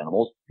service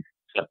animals,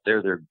 except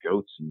they're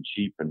goats and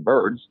sheep and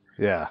birds.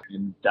 Yeah,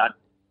 and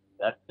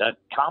that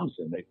calms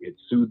him. It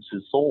soothes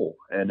his soul,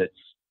 and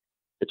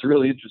it's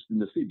really interesting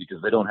to see because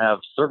they don't have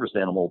service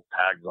animal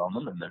tags on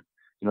them, and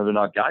they're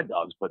not guide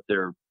dogs, but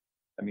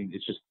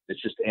it's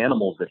just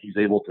animals that he's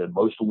able to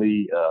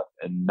emotionally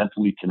and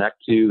mentally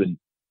connect to,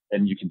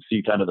 and you can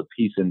see kind of the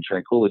peace and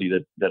tranquility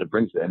that it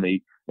brings to him.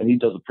 And he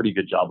does a pretty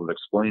good job of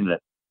explaining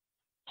it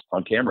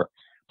on camera.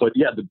 But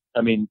yeah,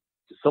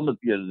 some of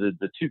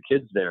the two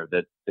kids there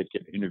that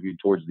get interviewed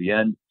towards the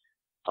end.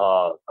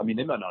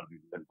 They might not have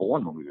even been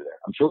born when we were there.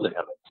 I'm sure they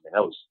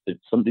haven't.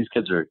 Some of these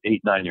kids are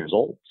 8-9 years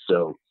old.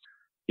 So,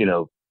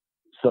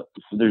 so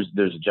there's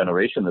a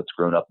generation that's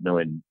grown up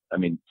knowing,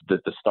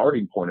 that the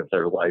starting point of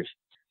their life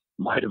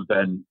might have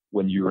been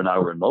when you and I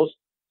were in Mosul.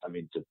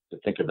 To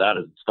think of that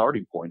as a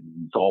starting point,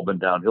 and it's all been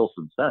downhill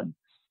since then.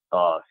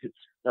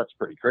 That's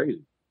pretty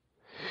crazy.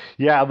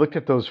 Yeah, I looked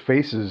at those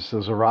faces,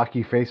 those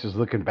Iraqi faces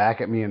looking back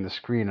at me in the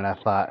screen, and I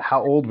thought,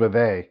 how old were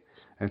they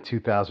in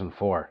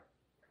 2004?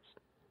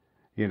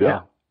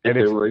 Yeah, if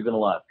they were even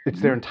alive.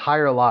 It's their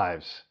entire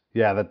lives,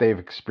 that they've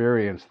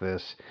experienced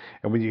this.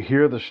 And when you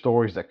hear the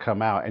stories that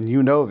come out, and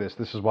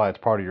this is why it's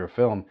part of your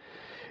film,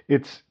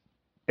 it's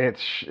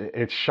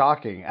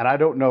shocking. And I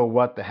don't know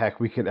what the heck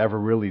we could ever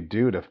really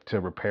do to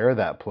repair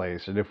that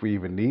place, and if we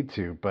even need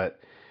to. But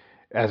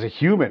as a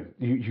human,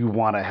 you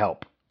want to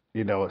help,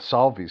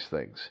 solve these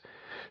things.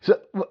 So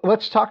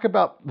let's talk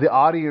about the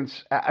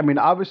audience.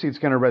 Obviously it's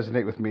going to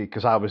resonate with me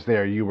because I was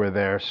there, you were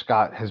there,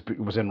 Scott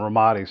was in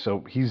Ramadi,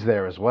 so he's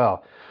there as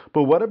well.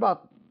 But what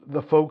about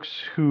the folks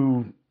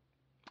who,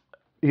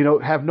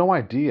 have no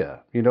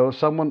idea,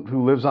 someone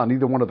who lives on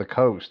either one of the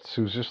coasts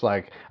who's just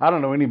like, I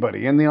don't know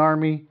anybody in the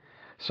Army,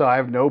 So I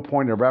have no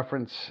point of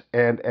reference,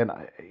 and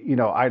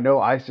I know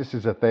ISIS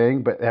is a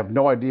thing, but have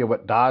no idea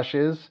what Daesh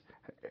is.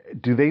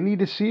 Do they need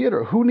to see it,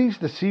 or who needs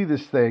to see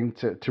this thing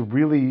to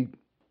really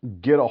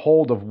get a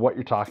hold of what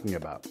you're talking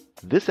about?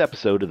 This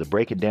episode of the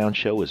Break It Down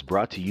Show is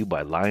brought to you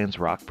by Lions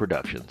Rock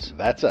Productions.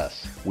 That's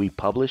us. We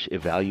publish,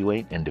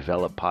 evaluate, and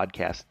develop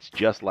podcasts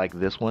just like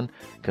this one,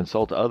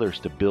 consult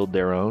others to build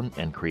their own,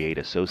 and create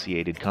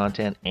associated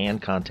content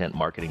and content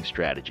marketing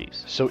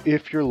strategies. So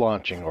if you're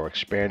launching or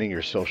expanding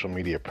your social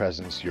media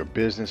presence, your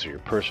business or your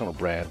personal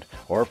brand,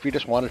 or if you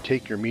just want to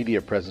take your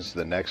media presence to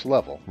the next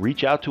level,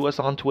 Reach out to us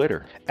on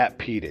Twitter at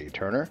Pete A.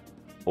 Turner,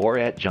 or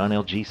at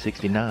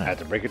JohnLG69. at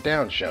the Break It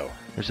Down Show.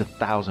 There's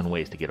 1,000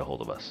 ways to get a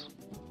hold of us.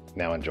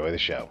 Now enjoy the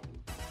show.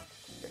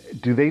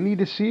 Do they need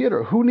to see it,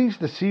 or who needs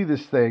to see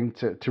this thing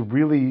to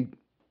really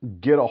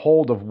get a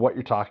hold of what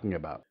you're talking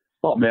about?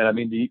 Well, man, I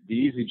mean, the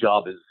easy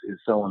job is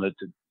selling it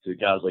to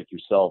guys like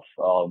yourself,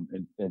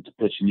 and to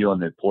pitching you on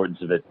the importance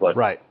of it. But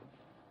Right.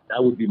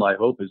 that would be my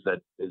hope, is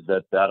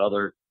that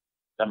other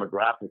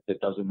demographic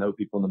that doesn't know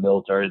people in the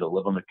military, that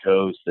live on the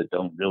coast, that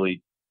don't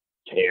really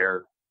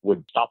care,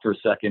 would stop for a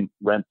second,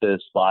 rent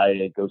this, buy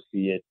it, go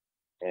see it,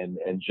 and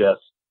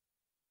just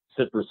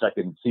sit for a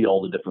second and see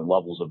all the different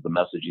levels of the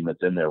messaging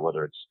that's in there,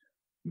 whether it's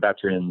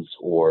veterans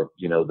or,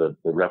 the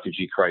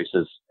refugee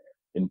crisis,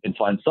 and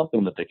find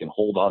something that they can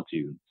hold on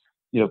to,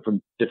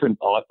 from different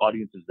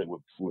audiences that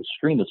would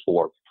screen this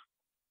for.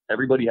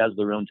 Everybody has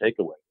their own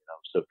takeaway,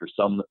 So for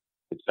some,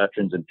 it's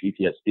veterans and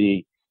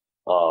PTSD.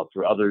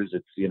 For others,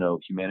 it's,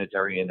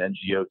 humanitarian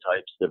NGO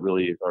types that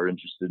really are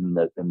interested in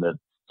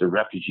the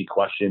refugee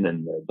question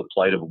and the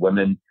plight of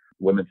women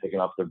taking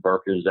off their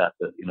burqas at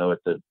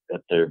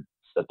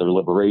their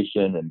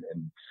liberation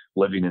and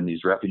living in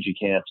these refugee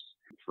camps.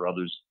 For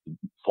others,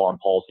 foreign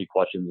policy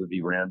questions of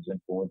Iran's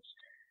influence.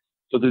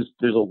 So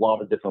there's a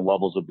lot of different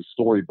levels of the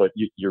story, but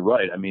you're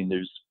right. I mean,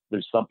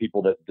 there's some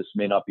people that this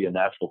may not be a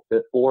natural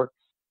fit for,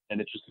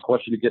 and it's just a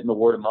question of getting the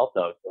word of mouth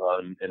out,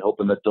 and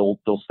hoping that they'll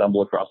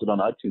stumble across it on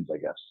iTunes, I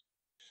guess.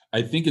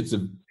 I think it's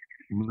a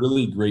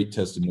really great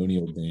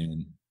testimonial,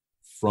 Dan,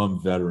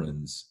 from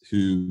veterans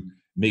who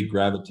may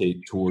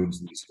gravitate towards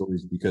these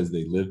stories because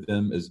they live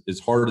them, as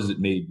hard as it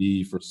may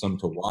be for some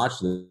to watch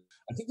them.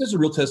 I think there's a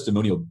real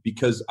testimonial,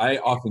 because I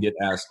often get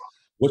asked,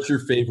 what's your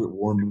favorite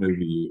war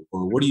movie,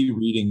 or what are you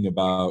reading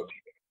about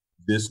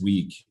this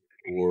week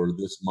or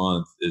this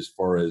month as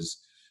far as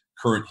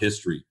current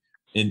history?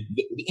 And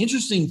the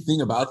interesting thing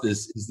about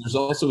this is there's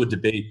also a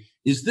debate,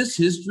 is this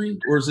history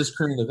or is this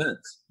current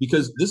events?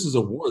 Because this is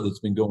a war that's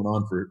been going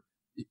on for,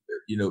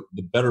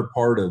 the better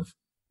part of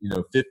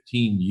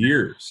 15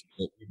 years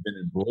that we've been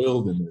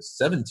embroiled in this,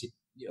 17,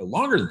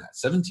 longer than that,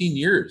 17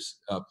 years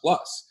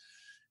plus.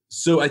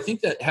 So I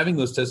think that having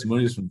those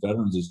testimonials from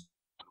veterans is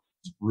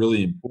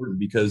really important,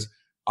 because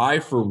I,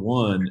 for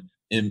one,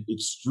 am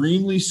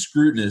extremely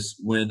scrutinous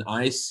when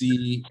I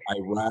see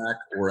Iraq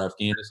or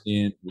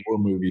Afghanistan war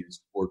movies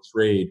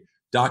portrayed,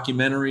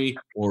 documentary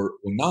or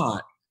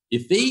not.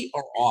 If they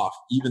are off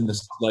even the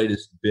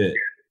slightest bit,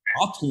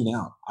 I'll tune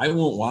out. I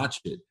won't watch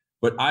it.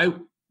 But I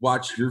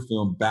watched your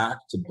film back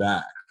to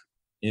back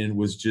and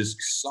was just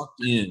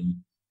sucked in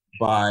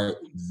by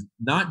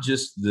not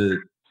just the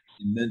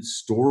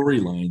immense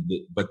storyline,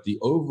 but the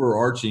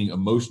overarching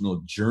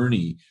emotional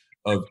journey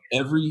of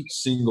every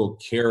single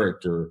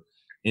character,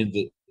 and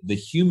the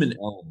human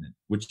element,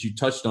 which you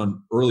touched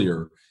on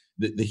earlier.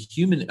 The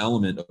human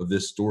element of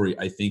this story,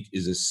 I think,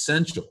 is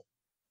essential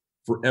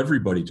for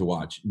everybody to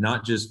watch,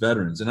 not just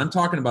veterans. And I'm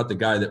talking about the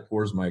guy that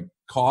pours my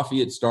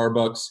coffee at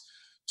Starbucks,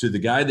 to the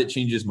guy that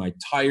changes my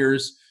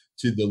tires,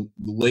 to the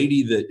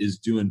lady that is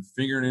doing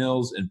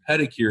fingernails and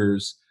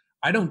pedicures.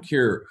 I don't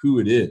care who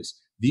it is.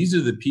 These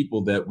are the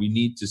people that we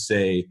need to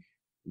say,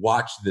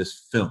 watch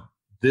this film.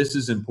 This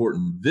is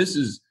important. This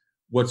is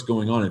what's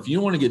going on. If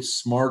you want to get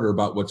smarter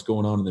about what's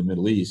going on in the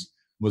Middle East,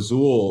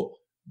 Mosul,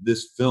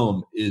 this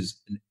film is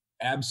an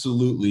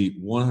absolutely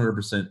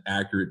 100%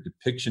 accurate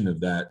depiction of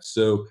that.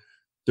 So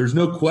there's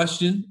no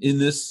question in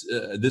this.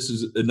 This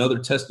is another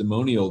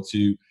testimonial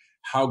to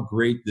how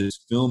great this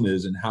film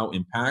is and how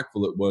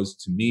impactful it was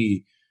to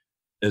me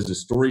as a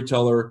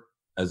storyteller,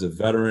 as a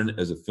veteran,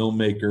 as a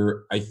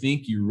filmmaker. I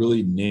think you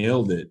really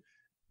nailed it.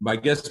 I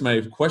guess my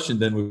question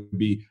then would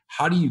be,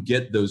 how do you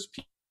get those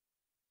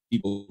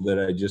people that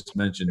I just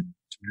mentioned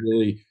to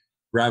really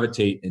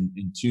gravitate and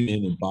tune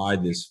in and buy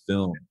this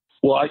film?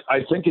 Well, I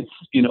think it's,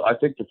 I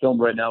think the film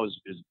right now is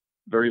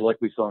very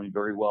likely selling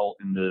very well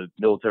in the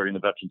military and the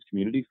veterans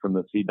community from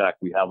the feedback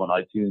we have on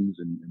iTunes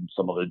and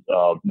some of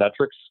the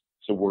metrics.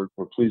 So we're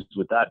pleased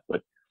with that.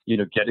 But,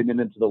 getting it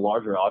into the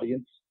larger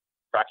audience,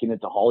 cracking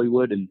into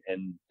Hollywood and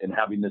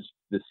having this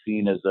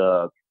seen as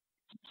a,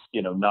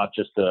 not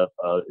just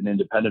an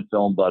independent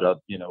film, but a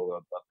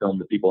film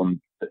that people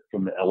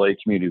from the LA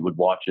community would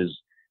watch is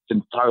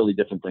an entirely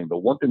different thing. But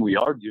one thing we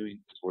are doing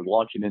is we're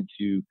launching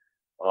into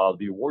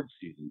the awards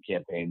season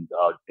campaign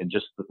in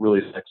just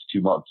really the next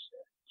 2 months.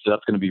 So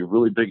that's going to be a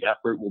really big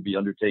effort we'll be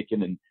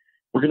undertaking, and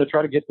we're going to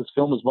try to get this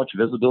film as much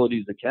visibility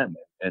as it can.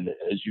 And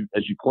as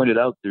you pointed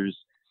out, there's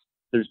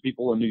there's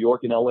people in New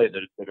York and LA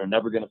that are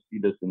never going to see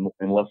this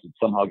unless it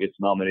somehow gets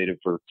nominated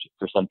for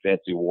some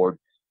fancy award.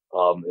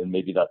 And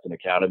maybe that's an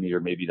Academy, or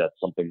maybe that's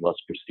something less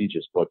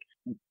prestigious, but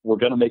we're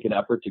going to make an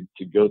effort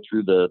to go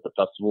through the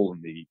festival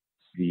and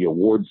the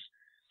awards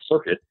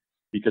circuit,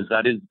 because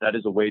that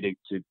is a way to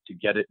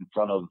get it in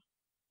front of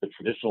the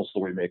traditional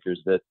story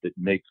makers that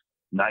make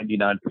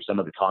 99%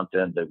 of the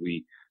content that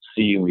we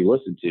see and we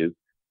listen to.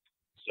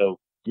 So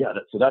yeah,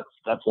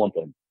 that's one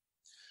thing.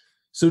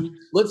 So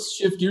let's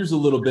shift gears a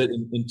little bit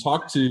and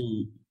talk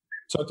to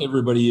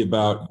everybody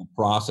about the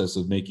process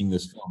of making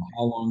this film.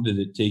 How long did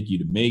it take you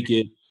to make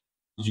it?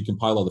 Did you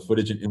compile all the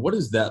footage? And what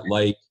is that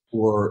like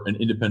for an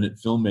independent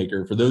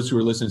filmmaker? For those who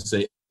are listening to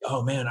say,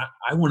 oh man,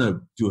 I want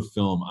to do a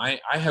film. I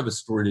have a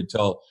story to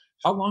tell.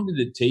 How long did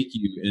it take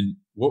you? And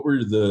what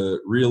were the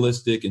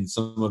realistic and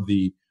some of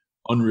the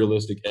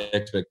unrealistic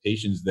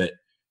expectations that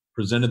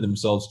presented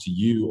themselves to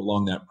you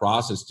along that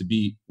process to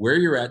be where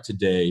you're at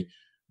today,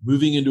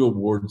 moving into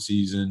award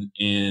season,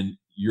 and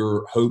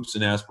your hopes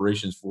and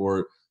aspirations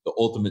for the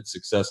ultimate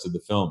success of the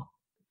film?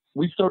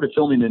 We started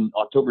filming in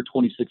October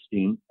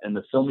 2016, and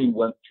the filming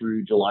went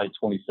through July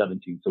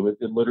 2017. So it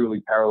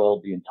literally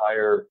paralleled the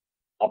entire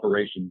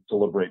operation to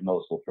liberate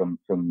Mosul, from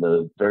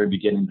the very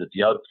beginning at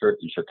the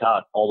outskirts in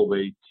Shirkat all the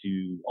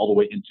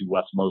way into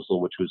West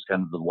Mosul, which was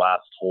kind of the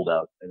last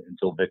holdout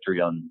until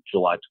victory on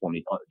July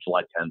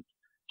 10th,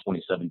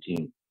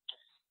 2017.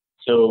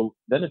 So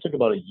then it took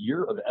about a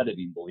year of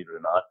editing, believe it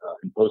or not,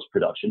 in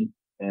post-production.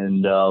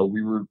 And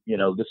we were,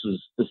 this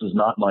was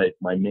not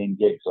my main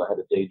gig. So I had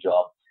a day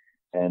job,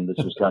 and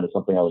this was kind of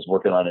something I was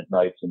working on at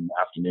nights and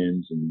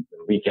afternoons and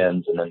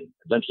weekends, and then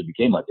eventually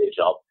became my day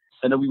job.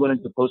 And then we went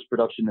into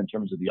post-production in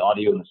terms of the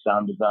audio and the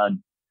sound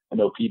design. I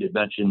know Pete had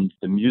mentioned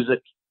the music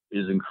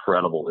is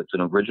incredible. It's an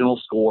original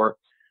score.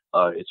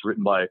 It's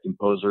written by a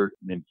composer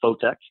named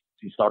Fotek.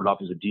 He started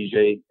off as a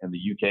DJ in the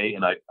UK,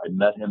 and I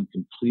met him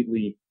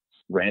completely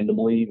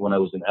randomly when I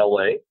was in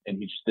LA, and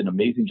he just did an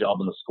amazing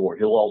job on the score.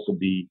 He'll also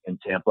be in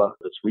Tampa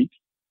this week.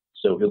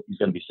 So he's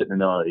going to be sitting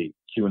in on a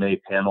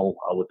Q&A panel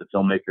with the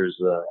filmmakers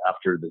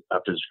after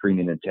the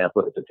screening in Tampa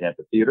at the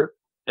Tampa Theater.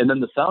 And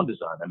then the sound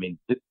design. I mean,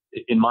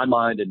 in my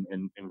mind,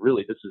 and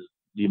really, this is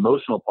the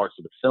emotional parts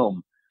of the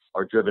film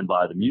are driven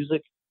by the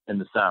music and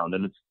the sound.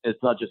 And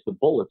it's not just the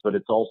bullets, but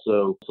it's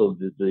also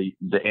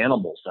the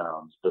animal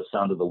sounds, the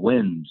sound of the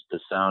wind, the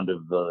sound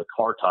of the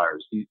car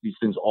tires. These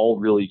things all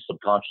really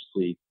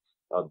subconsciously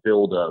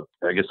build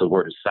I guess the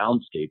word is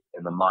soundscape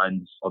in the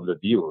minds of the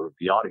viewer, of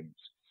the audience.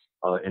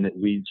 And it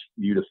leads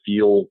you to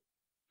feel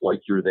like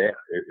you're there.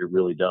 It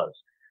really does.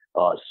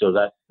 So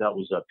that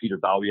was Peter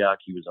Bawiak.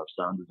 He was our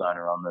sound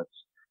designer on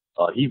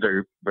this. He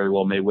very, very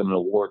well may win an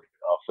award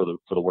for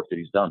the work that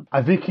he's done.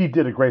 I think he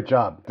did a great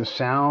job. The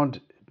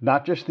sound,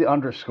 not just the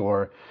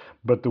underscore,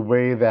 but the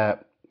way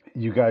that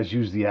you guys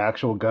use the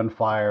actual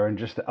gunfire and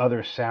just the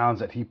other sounds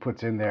that he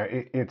puts in there.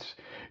 It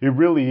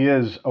really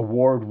is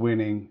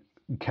award-winning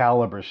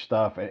caliber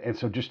stuff, and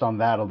so just on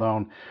that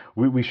alone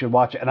we should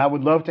watch it. And I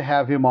would love to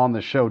have him on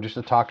the show just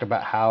to talk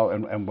about how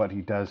and what he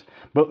does.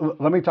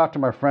 But let me talk to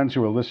my friends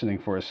who are listening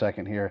for a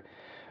second here.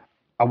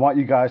 I want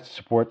you guys to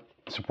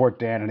support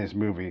Dan and his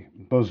movie,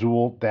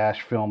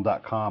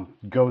 mosul-film.com.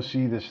 Go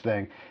see this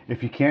thing.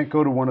 If you can't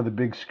go to one of the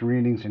big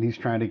screenings, and he's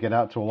trying to get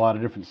out to a lot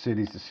of different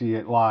cities to see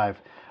it live,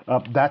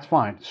 that's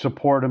fine.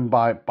 Support him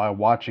by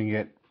watching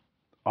it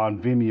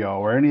on Vimeo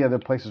or any other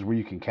places where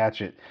you can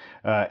catch it.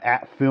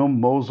 At Film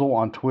Mosul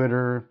on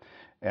Twitter,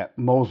 at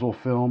Mosul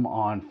Film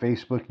on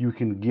Facebook. You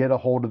can get a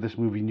hold of this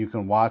movie and you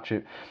can watch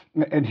it.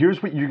 And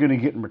here's what you're going to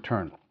get in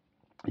return.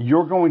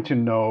 You're going to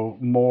know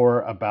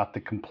more about the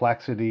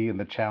complexity and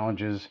the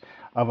challenges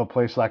of a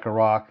place like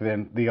Iraq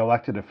than the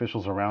elected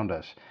officials around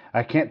us.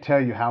 I can't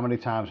tell you how many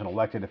times an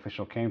elected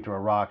official came to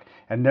Iraq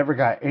and never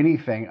got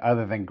anything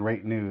other than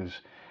great news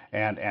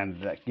and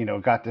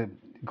got the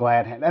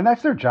glad hand. And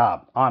that's their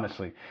job,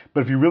 honestly.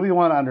 But if you really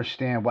want to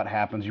understand what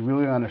happens, you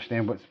really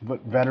understand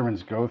what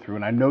veterans go through,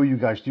 and I know you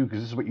guys do because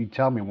this is what you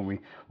tell me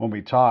when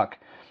we talk,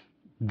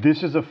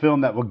 this is a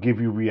film that will give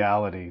you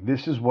reality.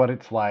 This is what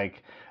it's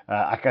like.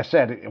 Like I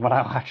said, when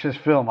I watched this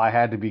film, I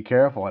had to be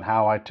careful in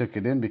how I took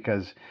it in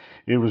because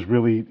it was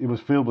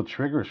filled with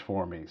triggers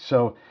for me.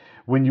 So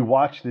when you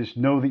watch this,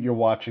 know that you're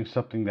watching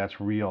something that's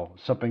real,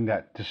 something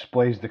that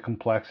displays the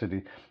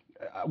complexity.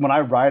 When I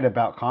write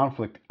about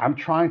conflict, I'm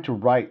trying to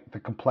write the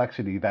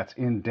complexity that's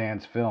in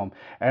Dan's film.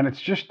 And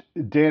it's just,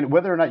 Dan,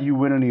 whether or not you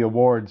win any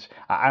awards,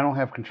 I don't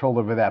have control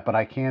over that, but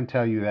I can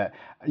tell you that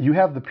you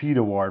have the Pete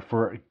Award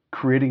for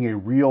creating a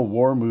real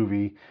war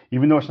movie,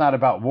 even though it's not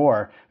about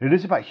war. It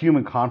is about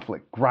human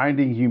conflict,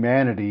 grinding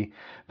humanity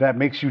that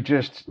makes you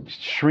just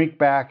shrink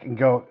back and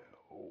go,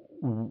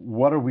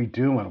 what are we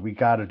doing? We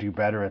got to do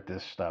better at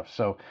this stuff.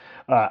 So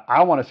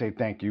I want to say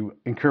thank you.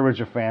 Encourage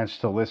your fans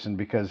to listen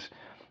because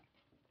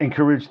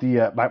encourage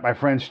my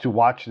friends to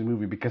watch the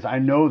movie because I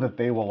know that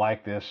they will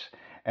like this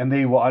and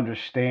they will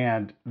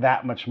understand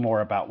that much more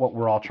about what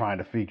we're all trying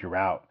to figure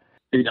out.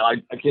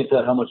 I can't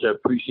tell how much I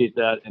appreciate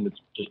that, and it's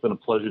just been a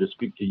pleasure to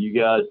speak to you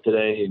guys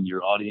today and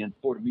your audience.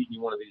 Forward to meeting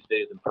you one of these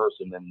days in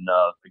person, and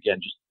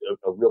again, just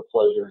a real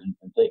pleasure, and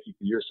thank you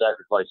for your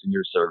sacrifice and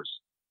your service,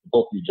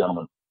 both of you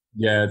gentlemen.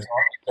 Yeah, it's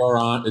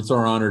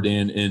our honor,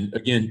 Dan. And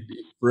again,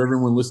 for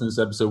everyone listening to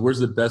this episode, where's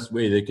the best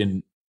way they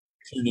can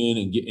tune in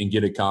and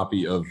get a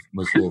copy of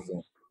Mosul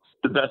film?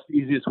 The best,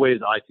 easiest way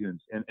is iTunes.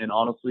 And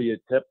honestly, a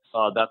tip,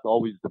 that's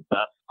always the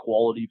best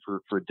quality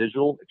for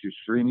digital. If you're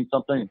streaming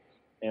something,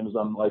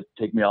 Amazon might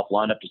take me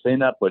offline after saying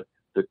that, but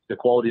the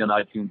quality on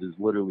iTunes is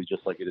literally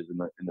just like it is in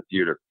the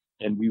theater.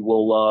 And we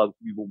will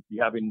be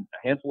having a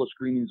handful of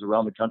screenings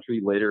around the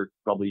country later,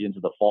 probably into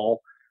the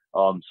fall.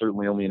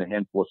 Certainly only in a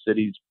handful of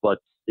cities, but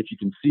if you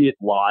can see it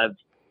live,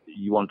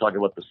 you want to talk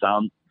about the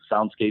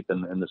soundscape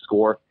and the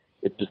score.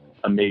 It's just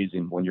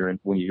amazing when you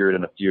hear it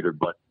in a theater.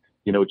 But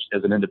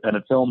as an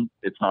independent film,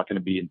 it's not going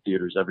to be in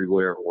theaters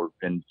everywhere or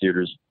in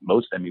theaters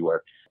most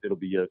anywhere. It'll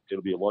be a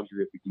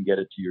luxury if we can get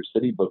it to your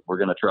city, but we're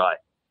going to try.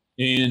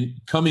 And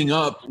coming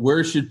up,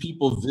 where should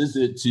people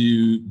visit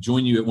to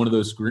join you at one of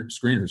those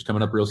screeners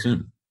coming up real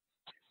soon?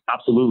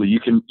 Absolutely. You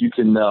can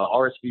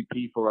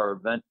RSVP for our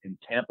event in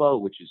Tampa,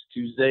 which is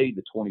Tuesday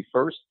the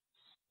 21st,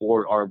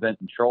 or our event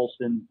in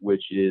Charleston,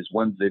 which is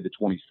Wednesday the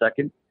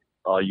 22nd.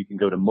 You can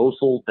go to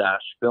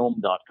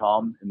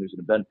mosul-film.com, and there's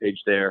an event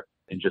page there,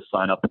 and just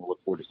sign up, and we'll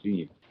look forward to seeing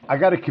you. I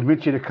got to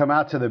convince you to come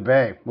out to the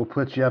Bay. We'll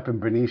put you up in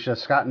Benicia.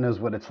 Scott knows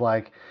what it's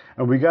like.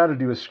 And we got to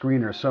do a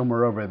screener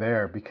somewhere over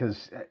there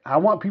because I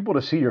want people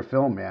to see your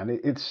film, man.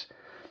 It's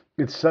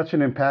such an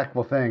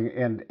impactful thing.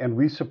 And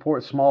we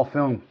support small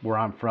film where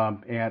I'm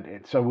from.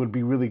 And so it would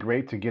be really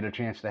great to get a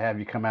chance to have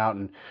you come out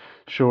and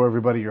show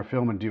everybody your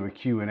film and do a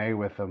Q&A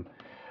with them.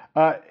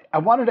 I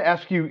wanted to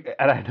ask you,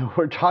 and I know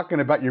we're talking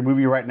about your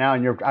movie right now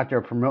and you're out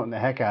there promoting the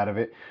heck out of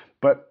it,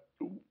 but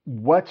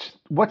what's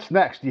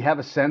next? Do you have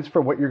a sense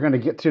for what you're going to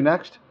get to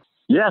next?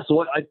 Yeah,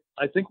 so I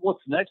think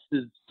what's next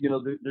is,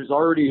 there's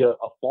already a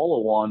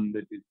follow-on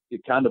that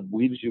it kind of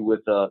leaves you with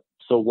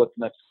so what's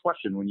next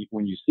question when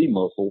you see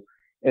Mosul,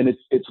 and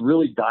it's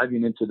really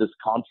diving into this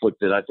conflict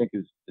that I think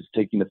is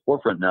taking the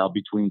forefront now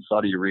between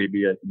Saudi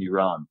Arabia and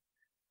Iran,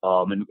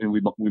 and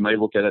we may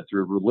look at it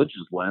through a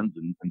religious lens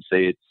and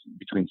say it's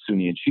between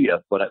Sunni and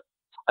Shia, but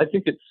I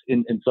think it's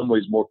in some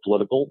ways more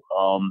political.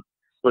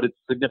 But it's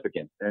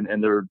significant,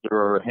 and there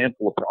are a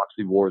handful of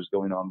proxy wars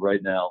going on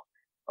right now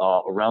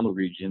around the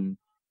region,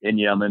 in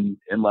Yemen,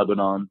 in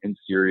Lebanon, in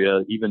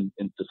Syria, even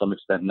to some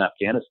extent in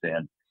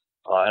Afghanistan.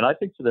 And I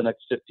think for the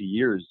next 50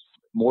 years,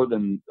 more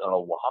than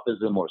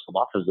Wahhabism or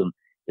Salafism,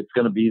 it's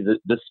going to be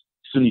this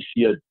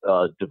Sunni-Shia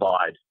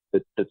divide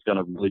that's going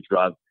to really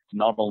drive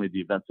not only the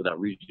events of that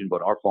region,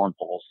 but our foreign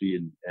policy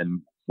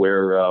and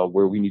where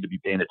we need to be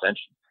paying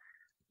attention.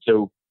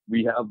 So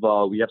we have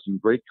some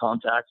great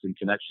contacts and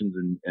connections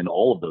in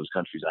all of those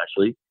countries,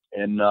 actually.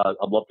 And I'd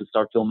love to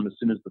start filming as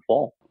soon as the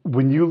fall.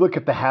 When you look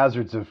at the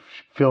hazards of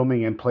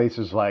filming in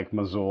places like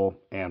Mosul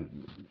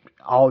and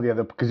all the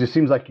other, because it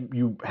seems like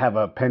you have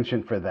a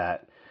penchant for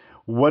that.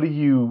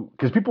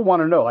 Because people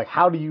want to know, like,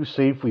 how do you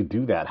safely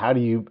do that?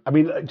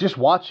 Just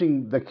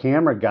watching the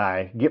camera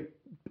guy get,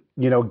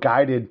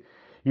 guided,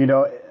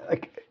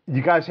 like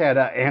you guys had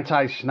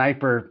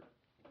anti-sniper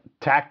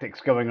tactics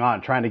going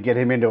on, trying to get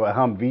him into a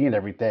Humvee and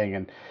everything,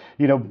 and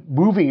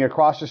moving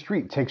across the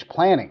street takes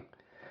planning.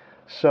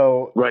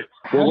 So right.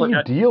 How do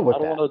you deal with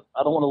that?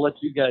 I don't want to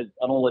let you guys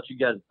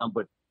down,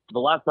 but the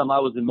last time I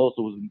was in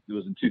Mosul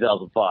was in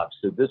 2005.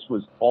 So this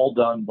was all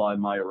done by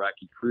my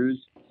Iraqi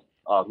crews,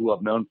 who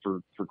I've known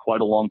for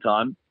quite a long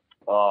time,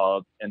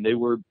 and they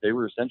were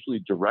essentially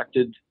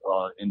directed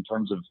in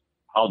terms of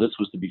how this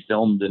was to be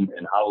filmed and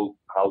how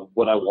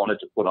what I wanted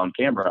to put on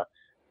camera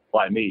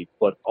by me,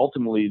 but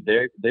ultimately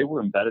they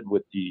were embedded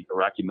with the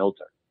Iraqi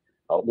military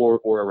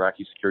or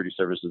Iraqi security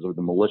services or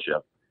the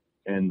militia,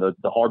 and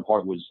the hard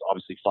part was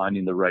obviously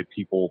finding the right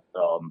people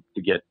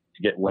to get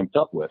linked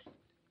up with.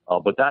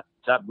 But that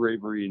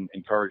bravery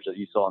and courage that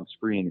you saw on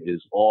screen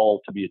is all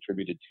to be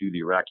attributed to the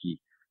Iraqi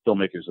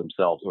filmmakers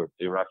themselves, or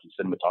the Iraqi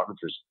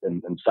cinematographers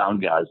and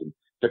sound guys and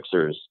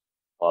fixers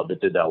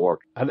that did that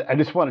work. I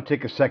just want to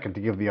take a second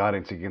to give the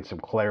audience again some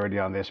clarity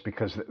on this,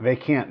 because they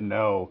can't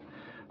know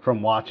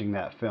from watching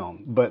that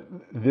film, but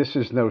this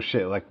is no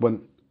shit. Like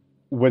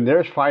when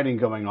there's fighting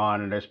going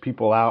on and there's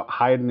people out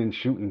hiding and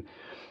shooting,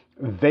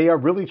 they are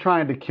really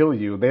trying to kill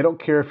you. They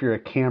don't care if you're a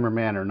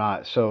cameraman or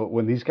not. So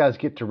when these guys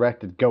get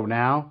directed, go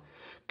now,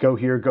 go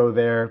here, go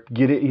there,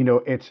 get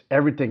it,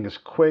 everything is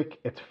quick,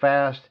 it's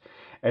fast,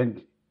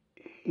 and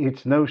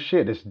it's no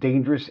shit. It's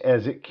dangerous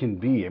as it can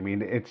be. I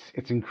mean,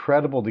 it's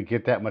incredible to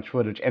get that much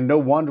footage, and no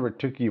wonder it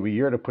took you a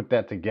year to put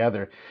that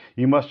together.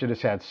 You must have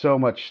just had so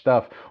much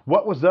stuff.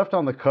 What was left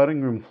on the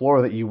cutting room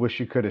floor that you wish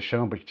you could have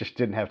shown, but you just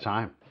didn't have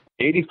time?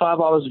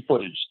 85 hours of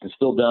footage. It's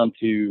still down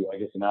to, I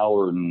guess, an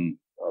hour and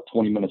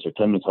 20 minutes or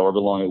 10 minutes, however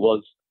long it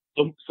was.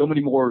 So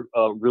many more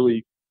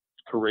really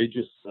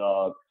courageous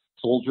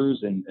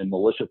soldiers and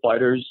militia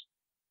fighters.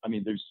 I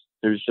mean,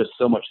 there's just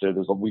so much there.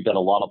 We got a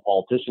lot of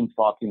politicians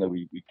talking that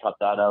we cut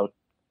that out.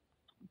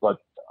 But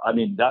I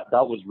mean, that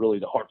was really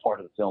the hard part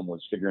of the film,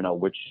 was figuring out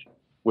which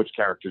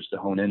characters to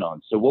hone in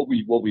on. So what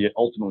we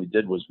ultimately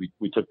did was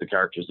we took the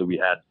characters that we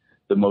had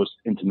the most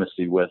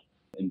intimacy with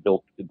and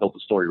built the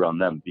story around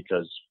them,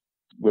 because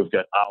we've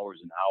got hours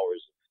and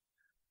hours of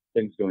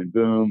things going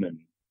boom and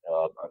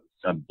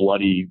some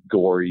bloody,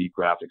 gory,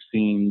 graphic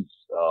scenes,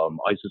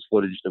 ISIS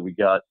footage that we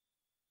got.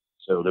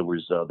 So there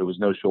was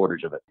no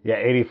shortage of it. Yeah,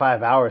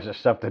 85 hours of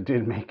stuff that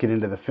didn't make it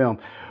into the film.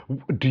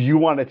 Do you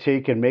want to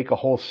take and make a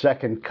whole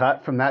second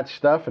cut from that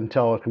stuff and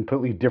tell a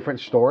completely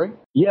different story?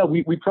 Yeah,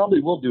 we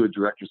probably will do a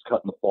director's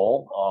cut in the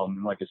fall.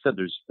 Like I said,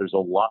 there's a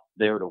lot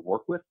there to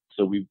work with,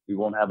 so we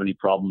won't have any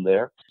problem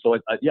there. So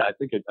I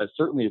think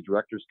certainly a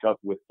director's cut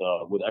with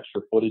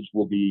extra footage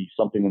will be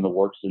something in the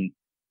works in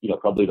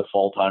probably the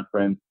fall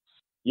timeframe.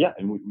 Yeah,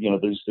 and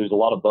there's a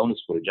lot of bonus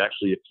footage.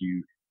 Actually,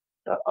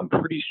 I'm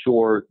pretty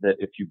sure that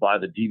if you buy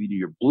the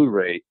DVD or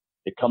Blu-ray,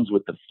 it comes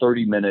with the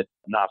 30-minute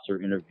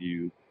Nasser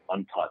interview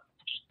uncut,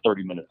 just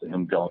 30 minutes of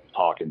him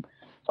talking.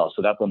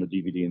 So that's on the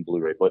DVD and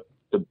Blu-ray. But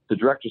the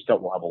director's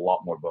cut will have a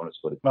lot more bonus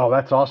footage. Oh,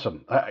 that's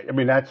awesome. I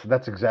mean,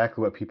 that's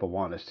exactly what people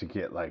want, is to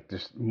get like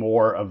just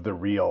more of the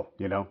real,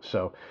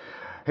 So,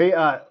 hey,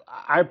 I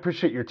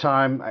appreciate your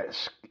time.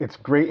 It's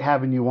great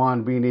having you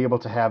on, being able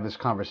to have this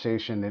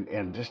conversation,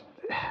 and just.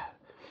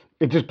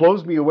 It just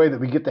blows me away that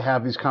we get to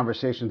have these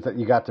conversations, that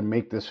you got to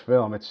make this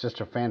film. It's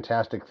just a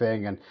fantastic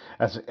thing. And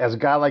as a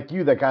guy like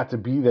you that got to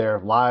be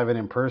there live and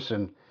in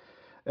person,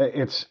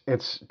 it's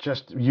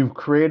just, you've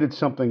created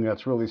something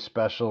that's really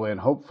special, and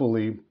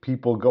hopefully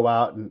people go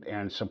out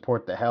and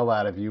support the hell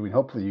out of you, and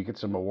hopefully you get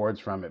some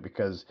awards from it,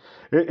 because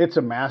it's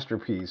a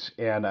masterpiece.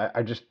 And I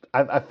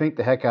thank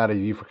the heck out of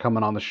you for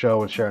coming on the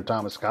show and sharing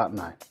time with Scott and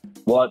I.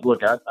 Well,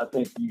 look, I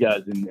thank you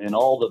guys, and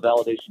all the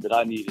validation that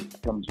I need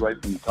comes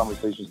right from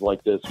conversations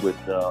like this with,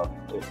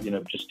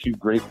 just two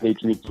great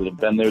patriots that have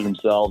been there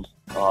themselves.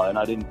 And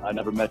I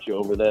never met you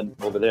over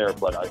there,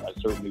 but I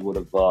certainly would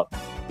have loved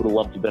to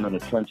have been in a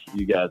trench with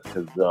you guys,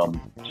 because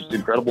just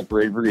incredible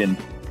bravery and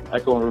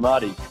Echo and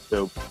Ramadi.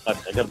 So I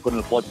got to put in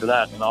a plug for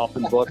that. An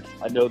awesome book.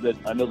 I know that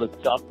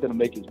Scott's going to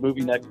make his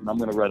movie next, and I'm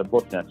going to write a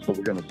book next. So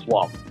we're going to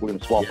swap.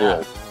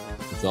 roles.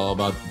 It's all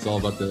about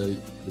the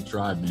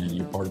tribe, man.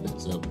 You're part of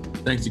it. So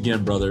thanks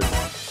again, brother.